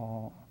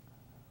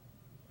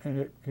 And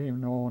it became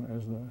known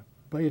as the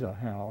Bethe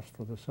House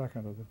for the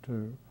second of the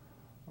 2.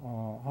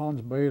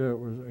 Hans Bethe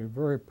was a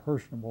very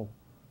personable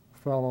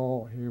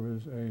fellow. He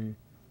was a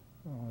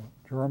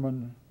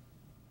German.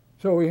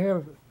 So we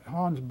have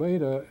Hans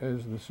Bethe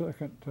as the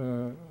second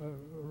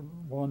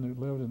one that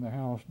lived in the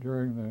house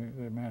during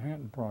the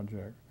Manhattan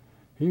Project.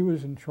 He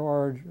was in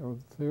charge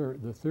of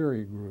the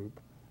theory group,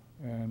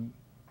 and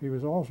he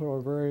was also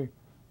a very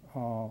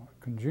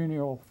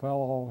congenial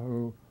fellow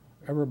who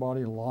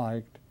everybody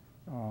liked.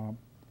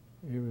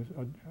 He was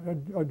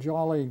a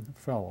jolly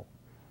fellow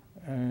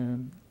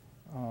and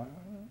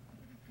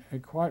a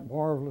quite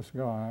marvelous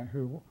guy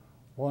who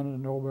won a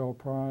Nobel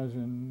Prize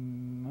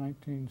in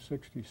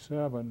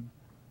 1967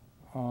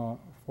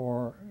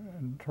 for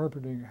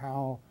interpreting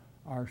how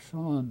our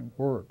sun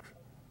works.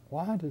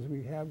 Why does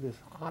we have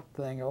this hot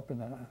thing up in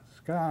the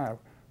sky,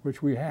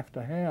 which we have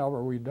to have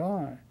or we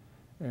die?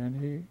 And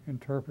he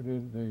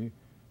interpreted the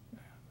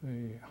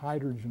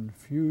hydrogen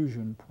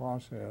fusion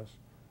process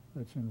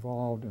that's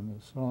involved in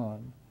the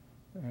sun,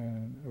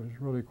 and it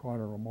was really quite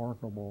a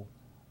remarkable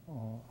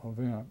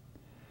event.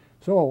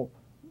 So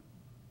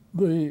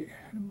the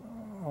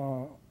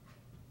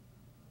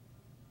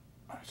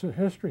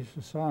History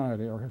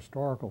Society or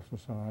Historical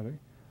Society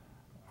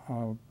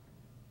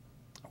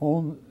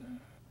owned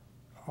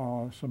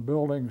some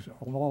buildings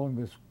along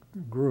this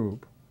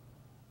group,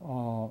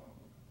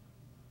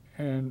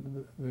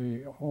 and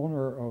the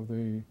owner of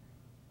the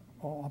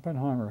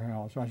Oppenheimer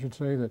house, I should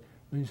say that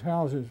these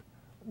houses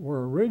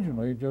were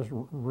originally just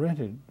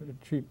rented at a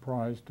cheap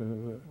price to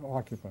the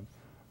occupants,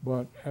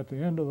 but at the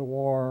end of the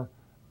war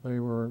they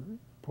were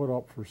put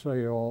up for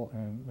sale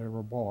and they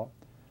were bought.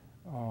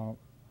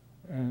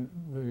 And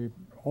the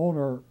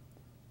owner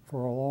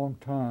for a long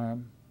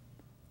time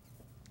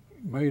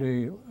made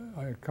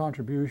a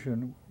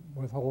contribution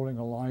withholding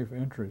a life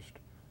interest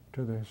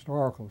to the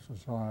Historical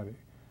Society.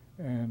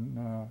 And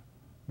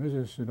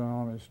Mrs.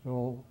 Saddam is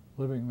still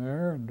living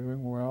there and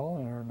doing well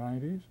in her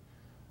 90s.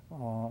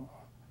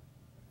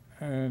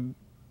 And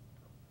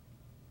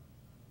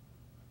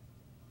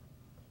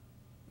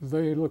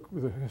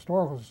the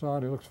Historical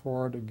Society looks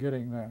forward to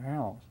getting that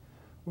house.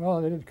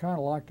 Well, they'd kind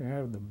of like to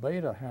have the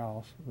Bethe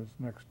House that's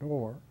next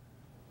door,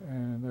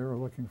 and they were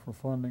looking for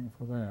funding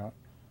for that.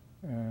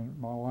 And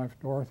my wife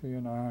Dorothy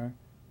and I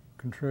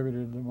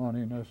contributed the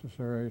money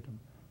necessary to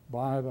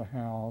buy the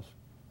house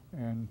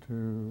and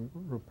to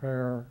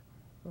repair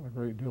a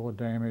great deal of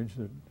damage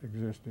that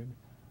existed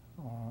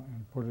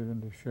and put it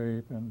into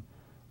shape, and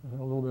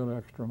a little bit of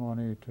extra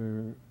money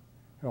to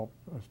help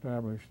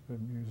establish the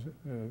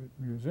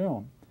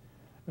museum.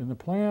 And the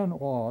plan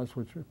was,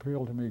 which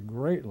appealed to me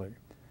greatly,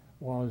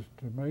 was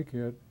to make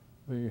it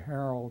the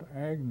Harold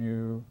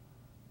Agnew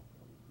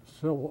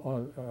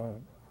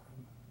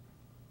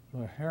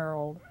the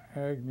Harold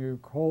Agnew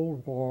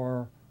Cold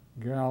War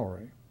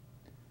Gallery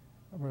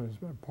was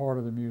part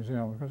of the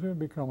museum, because it had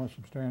become a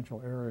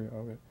substantial area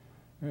of it.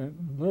 And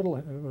little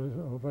was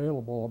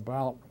available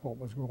about what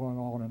was going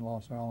on in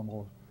Los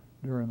Alamos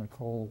during the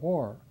Cold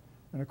War.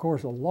 And of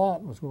course, a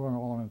lot was going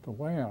on at the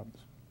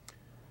labs.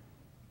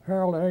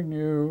 Harold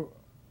Agnew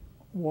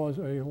was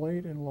a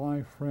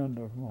late-in-life friend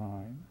of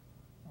mine.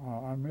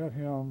 I met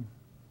him,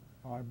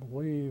 I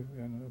believe,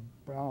 in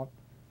about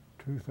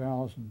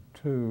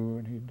 2002,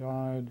 and he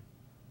died,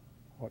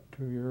 what,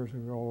 2 years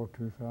ago,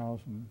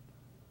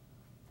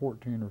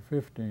 2014 or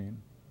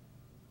 15.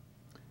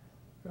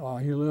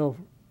 He lived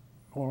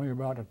only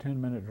about a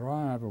 10-minute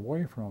drive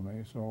away from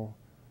me, so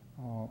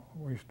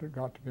we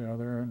got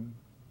together and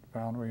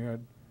found we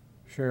had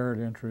shared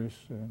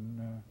interests,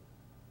 and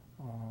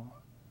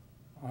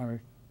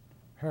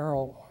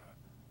Harold's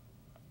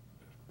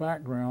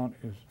background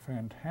is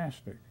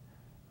fantastic.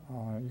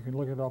 You can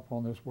look it up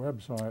on this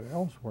website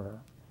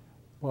elsewhere,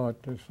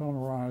 but to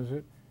summarize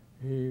it,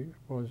 he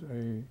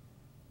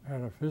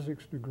had a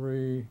physics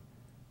degree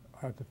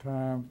at the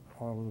time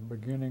of the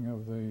beginning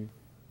of the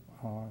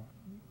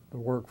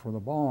work for the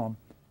bomb.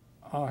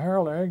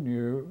 Harold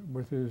Agnew,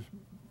 with his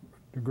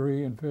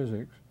degree in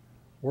physics,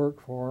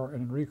 worked for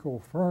Enrico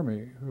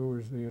Fermi, who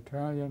was the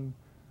Italian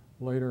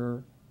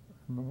later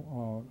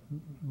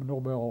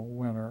Nobel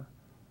winner,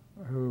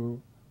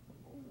 who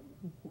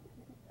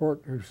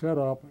set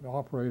up and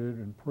operated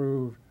and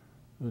proved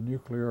the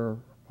nuclear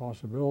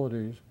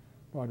possibilities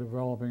by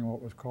developing what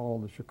was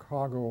called the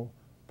Chicago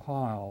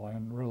pile,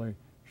 and really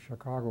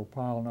Chicago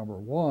pile number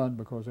 1,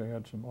 because they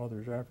had some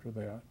others after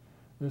that.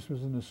 This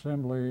was an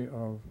assembly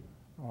of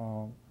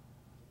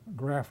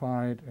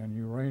graphite and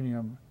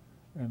uranium,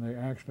 and they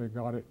actually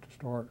got it to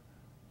start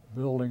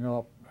building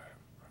up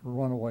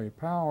runaway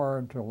power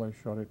until they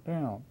shut it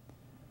down.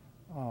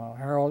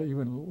 Harold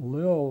even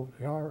lived,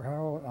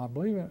 Harold, I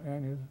believe,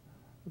 and his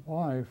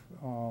wife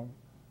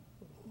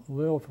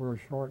lived for a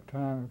short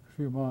time, a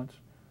few months,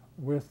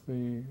 with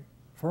the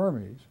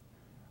Fermis,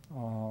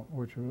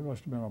 which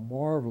must have been a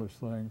marvelous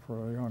thing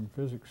for a young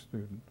physics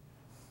student.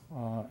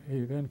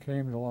 He then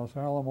came to Los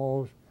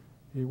Alamos.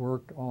 He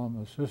worked on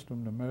the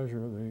system to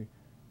measure the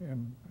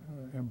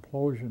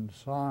implosion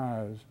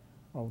size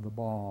of the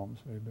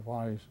bombs, a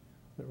device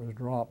that was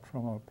dropped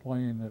from a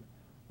plane that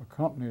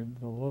accompanied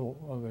the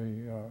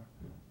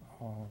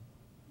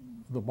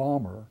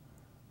bomber,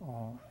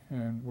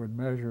 and would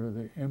measure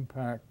the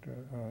impact,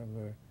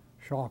 the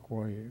shock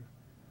wave.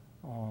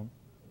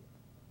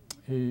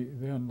 He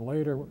then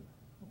later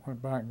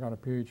went back and got a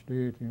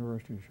PhD at the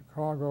University of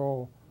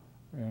Chicago,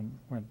 and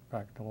went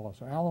back to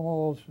Los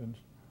Alamos and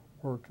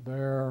worked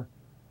there.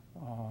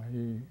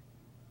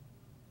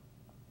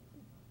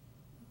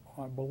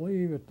 I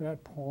believe at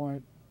that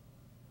point,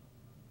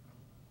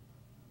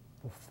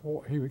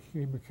 before he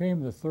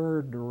became the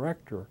 3rd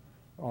director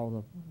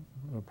of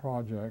the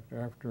project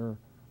after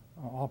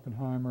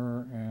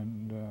Oppenheimer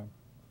and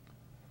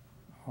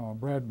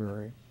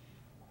Bradbury.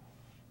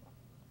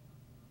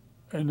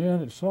 And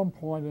then at some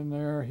point in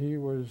there, he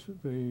was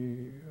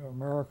the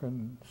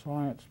American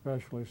science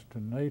specialist to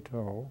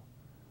NATO.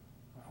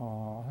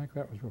 I think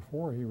that was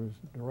before he was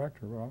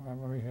director. I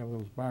may have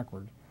those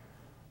backwards.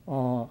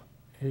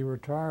 He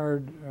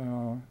retired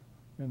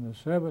in the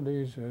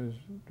 70s as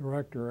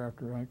director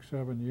after like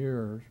 7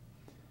 years.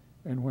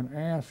 And when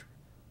asked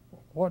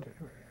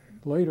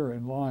later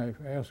in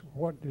life, asked,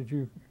 what did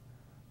you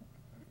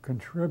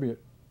contribute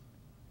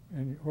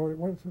and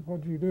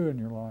what did you do in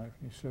your life?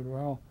 He said,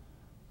 well,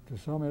 to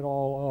sum it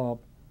all up,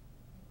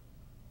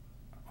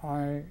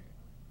 I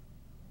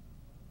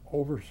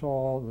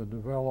oversaw the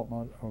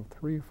development of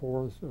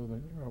 3/4 of the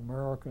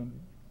American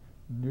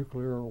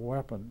nuclear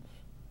weapons.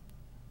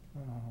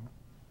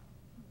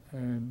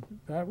 And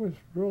that was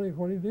really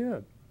what he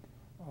did.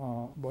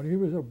 But he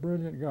was a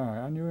brilliant guy.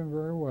 I knew him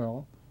very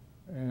well,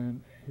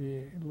 and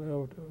he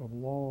lived a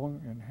long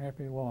and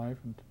happy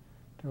life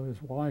until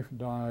his wife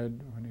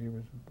died when he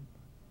was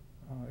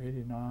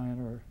 89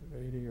 or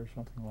 80 or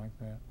something like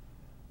that.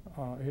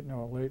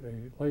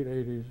 Late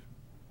 80s.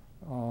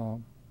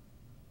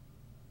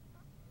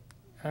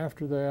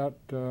 After that,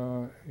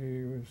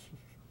 he was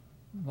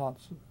not,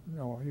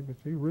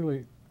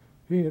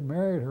 he had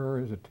married her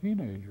as a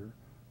teenager,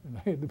 and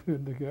they had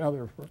been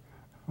together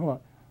for,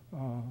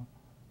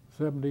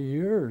 70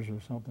 years or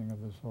something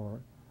of the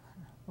sort.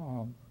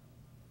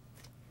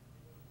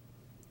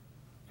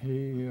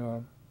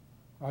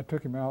 I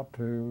took him out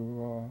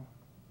to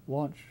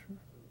lunch,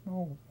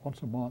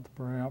 once a month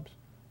perhaps,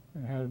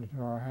 and headed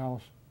to our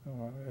house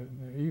in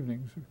the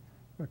evenings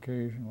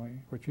occasionally,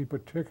 which he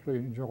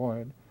particularly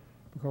enjoyed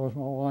because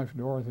my wife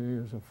Dorothy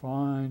is a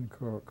fine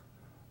cook,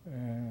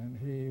 and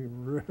he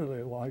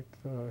really liked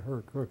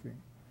her cooking.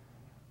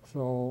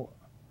 So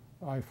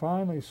I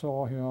finally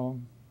saw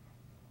him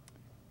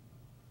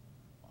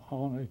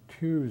on a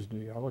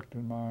Tuesday. I looked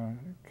in my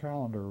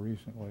calendar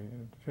recently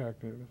and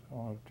checked. It was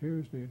on a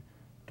Tuesday.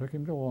 Took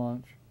him to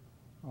lunch.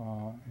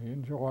 He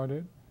enjoyed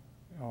it,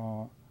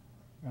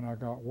 and I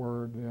got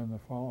word then the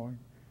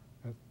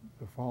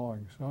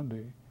following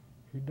Sunday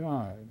he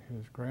died.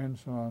 His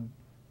grandson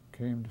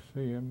came to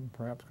see him,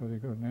 perhaps because he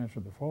couldn't answer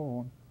the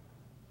phone.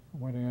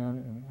 Went in,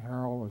 and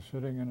Harold was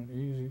sitting in an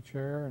easy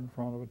chair in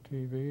front of a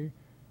TV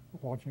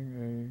watching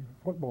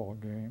a football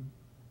game,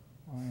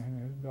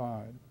 and he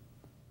died.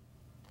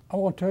 I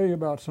want to tell you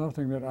about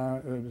something that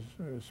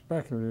is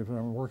speculative that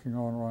I'm working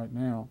on right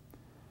now.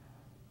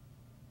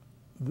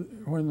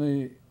 When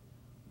the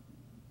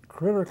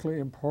critically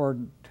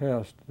important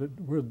test that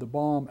would the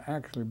bomb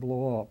actually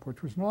blow up,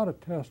 which was not a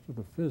test of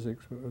the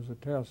physics, but it was a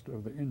test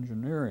of the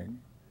engineering,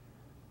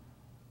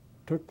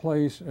 took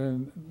place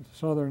in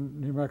southern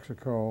New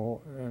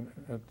Mexico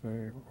at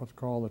what's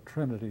called the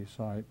Trinity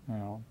site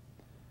now.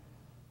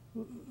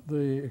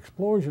 The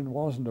explosion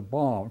wasn't a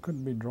bomb, it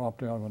couldn't be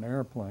dropped out of an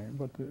airplane,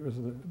 but it was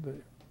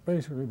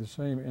basically the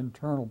same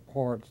internal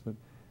parts that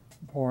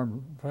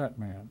formed Fat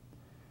Man.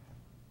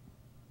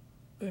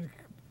 It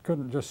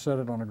couldn't just set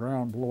it on the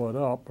ground, blow it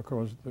up,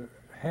 because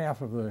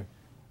half of the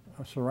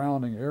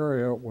surrounding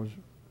area was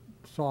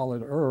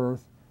solid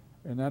earth,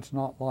 and that's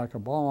not like a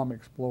bomb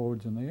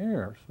explodes in the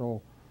air.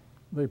 So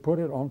they put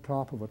it on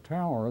top of a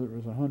tower that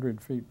was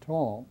 100 feet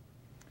tall.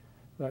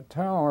 That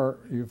tower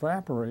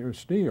evaporated, it was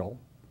steel,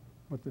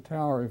 but the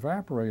tower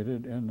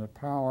evaporated in the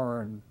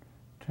power and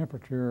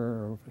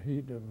temperature of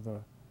heat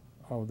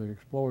of the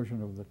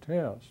explosion of the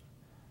test,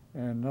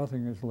 and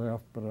nothing is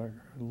left but a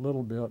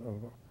little bit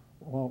of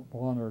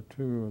one or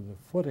two of the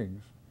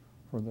footings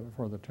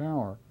for the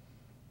tower.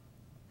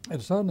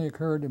 It suddenly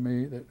occurred to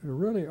me that you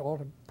really ought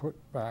to put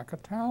back a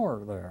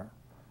tower there.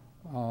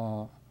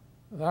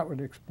 That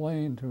would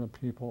explain to the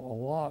people a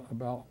lot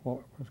about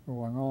what was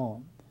going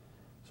on.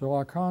 So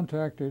I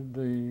contacted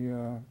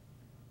the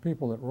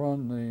people that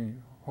run the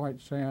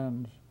White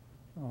Sands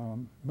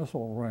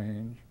missile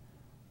range,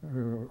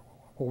 who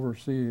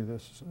oversee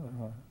this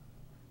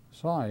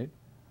site,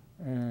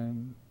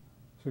 and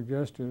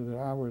suggested that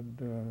I would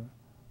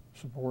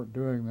support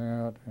doing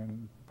that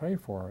and pay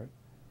for it.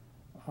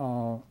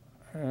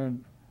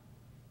 And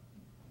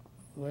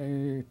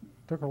they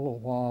took a little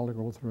while to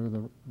go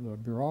through the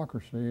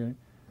bureaucracy,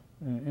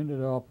 and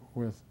ended up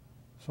with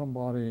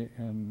somebody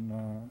in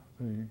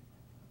the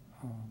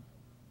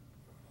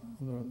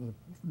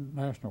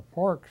National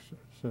Parks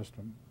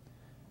system,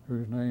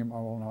 whose name I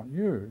will not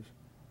use,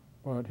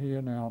 but he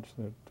announced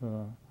that,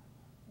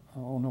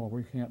 oh no,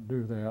 we can't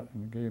do that,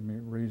 and gave me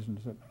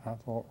reasons that I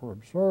thought were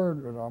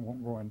absurd, but I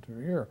won't go into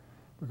here,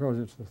 because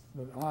it's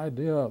the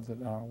idea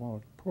that I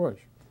want to push.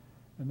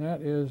 And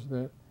that is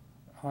that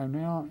I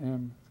now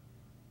am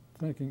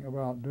thinking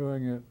about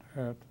doing it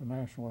at the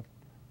National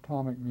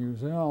Atomic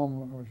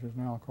Museum, which is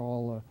now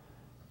called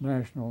the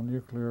National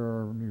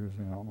Nuclear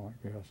Museum,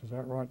 I guess. Is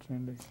that right,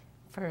 Cindy?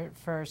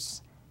 For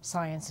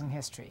science and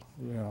history.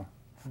 Yeah.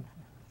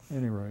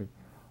 Any rate,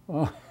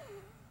 I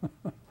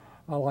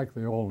like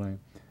the old name.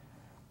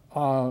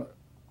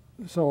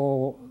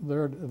 So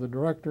the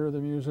director of the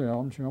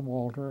museum, Jim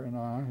Walter, and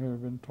I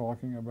have been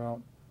talking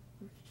about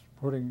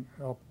putting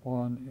up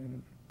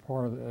one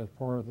as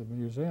part of the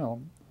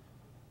museum.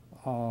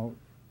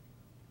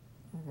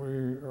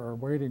 We are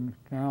waiting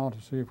now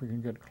to see if we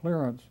can get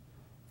clearance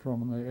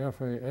from the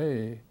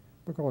FAA,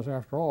 because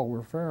after all,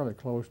 we're fairly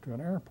close to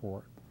an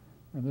airport,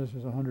 and this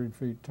is 100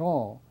 feet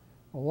tall.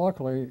 Well,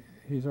 luckily,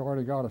 he's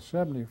already got a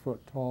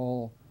 70-foot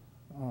tall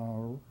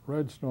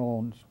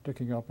redstone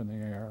sticking up in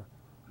the air,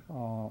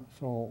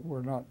 so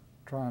we're not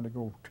trying to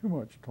go too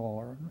much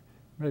taller.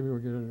 Maybe we'll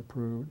get it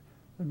approved,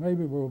 and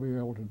maybe we'll be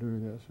able to do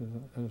this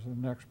as the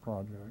next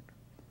project.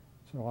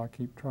 So I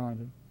keep trying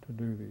to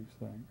do these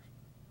things.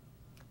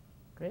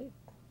 Great.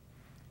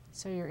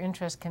 So your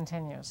interest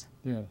continues.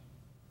 Yes.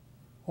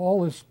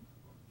 All this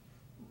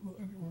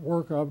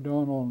work I've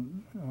done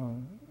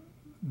on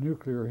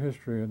nuclear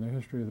history and the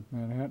history of the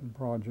Manhattan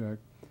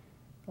Project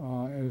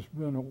has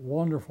been a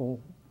wonderful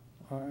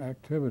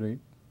activity.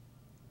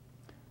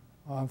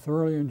 I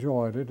thoroughly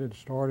enjoyed it. It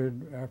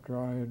started after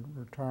I had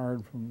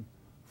retired from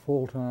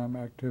full-time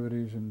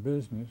activities in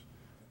business.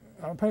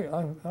 I paid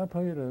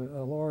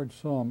a large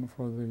sum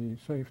for the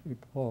safety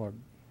plug.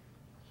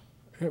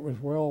 It was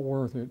well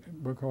worth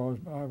it, because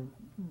I've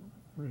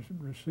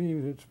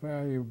received its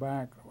value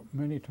back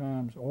many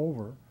times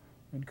over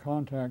in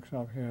contacts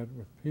I've had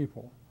with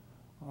people.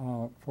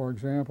 For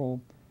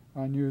example,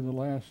 I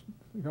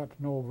got to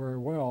know very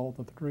well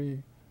the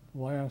three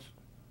last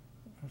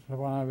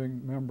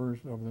surviving members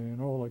of the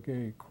Enola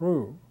Gay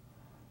crew.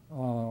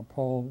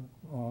 Paul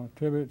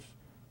Tibbets,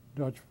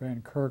 Dutch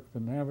Van Kirk, the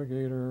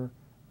navigator,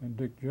 and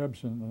Dick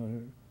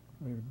Jebsen,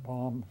 the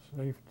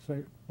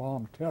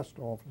bomb test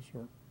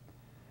officer.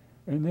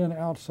 And then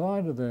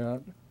outside of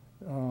that,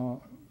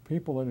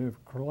 people that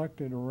have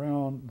collected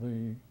around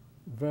the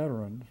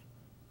veterans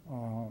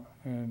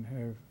and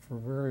have, for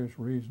various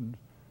reasons,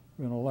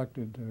 been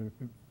elected to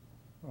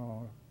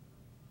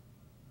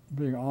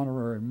being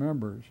honorary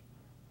members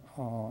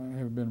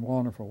have been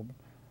wonderful.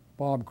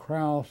 Bob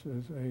Krause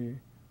is a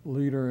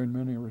leader in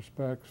many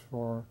respects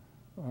for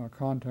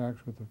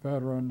contacts with the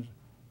veterans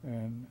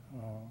and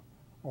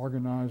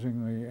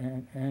organizing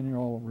the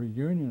annual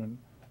reunion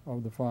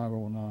of the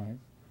 509.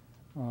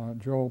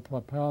 Joe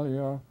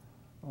Papalia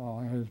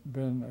has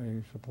been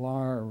a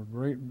supplier of a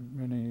great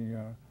many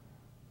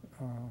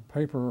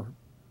paper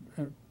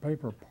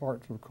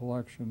parts of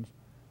collections.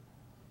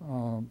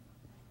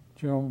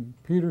 Jim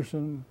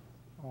Peterson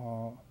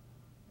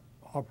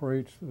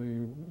operates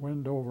the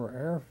Wendover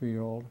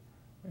Airfield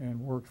and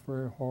works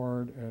very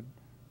hard at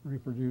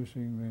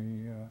reproducing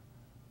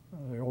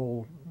the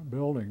old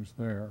buildings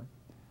there.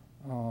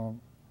 Glenn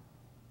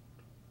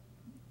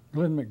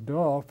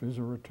McDuff is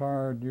a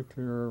retired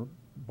nuclear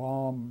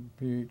bomb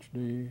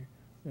PhD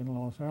in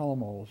Los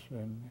Alamos,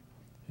 and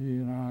he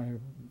and I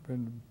have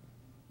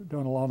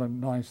done a lot of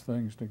nice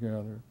things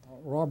together.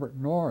 Robert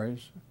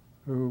Norris,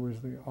 who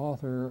was the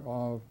author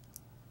of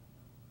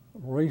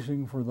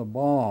Racing for the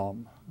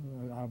Bomb,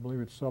 I believe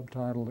it's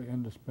subtitled The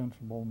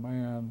Indispensable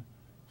Man,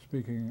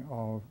 speaking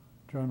of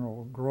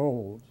General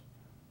Groves.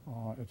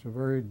 It's a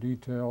very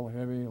detailed,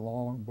 heavy,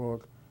 long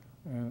book,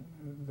 and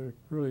there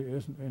really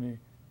isn't any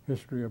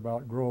history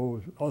about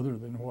Groves other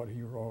than what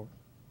he wrote.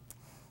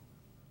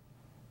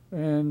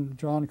 And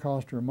John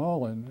Coster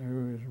Mullen,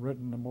 who has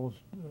written the most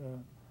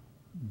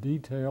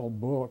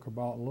detailed book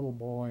about Little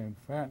Boy and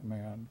Fat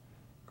Man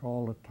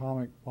called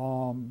Atomic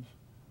Bombs,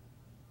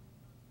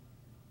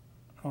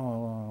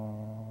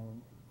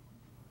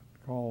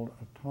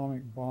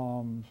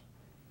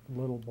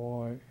 Little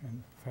Boy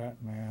and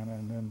Fat Man,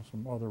 and then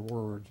some other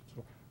words. It's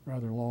a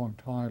rather long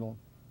title.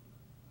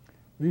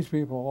 These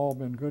people have all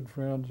been good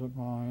friends of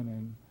mine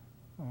and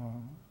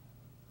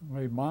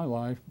made my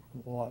life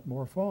a lot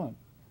more fun.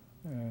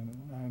 And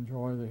I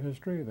enjoy the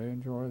history, they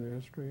enjoy the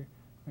history,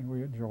 and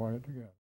we enjoy it together.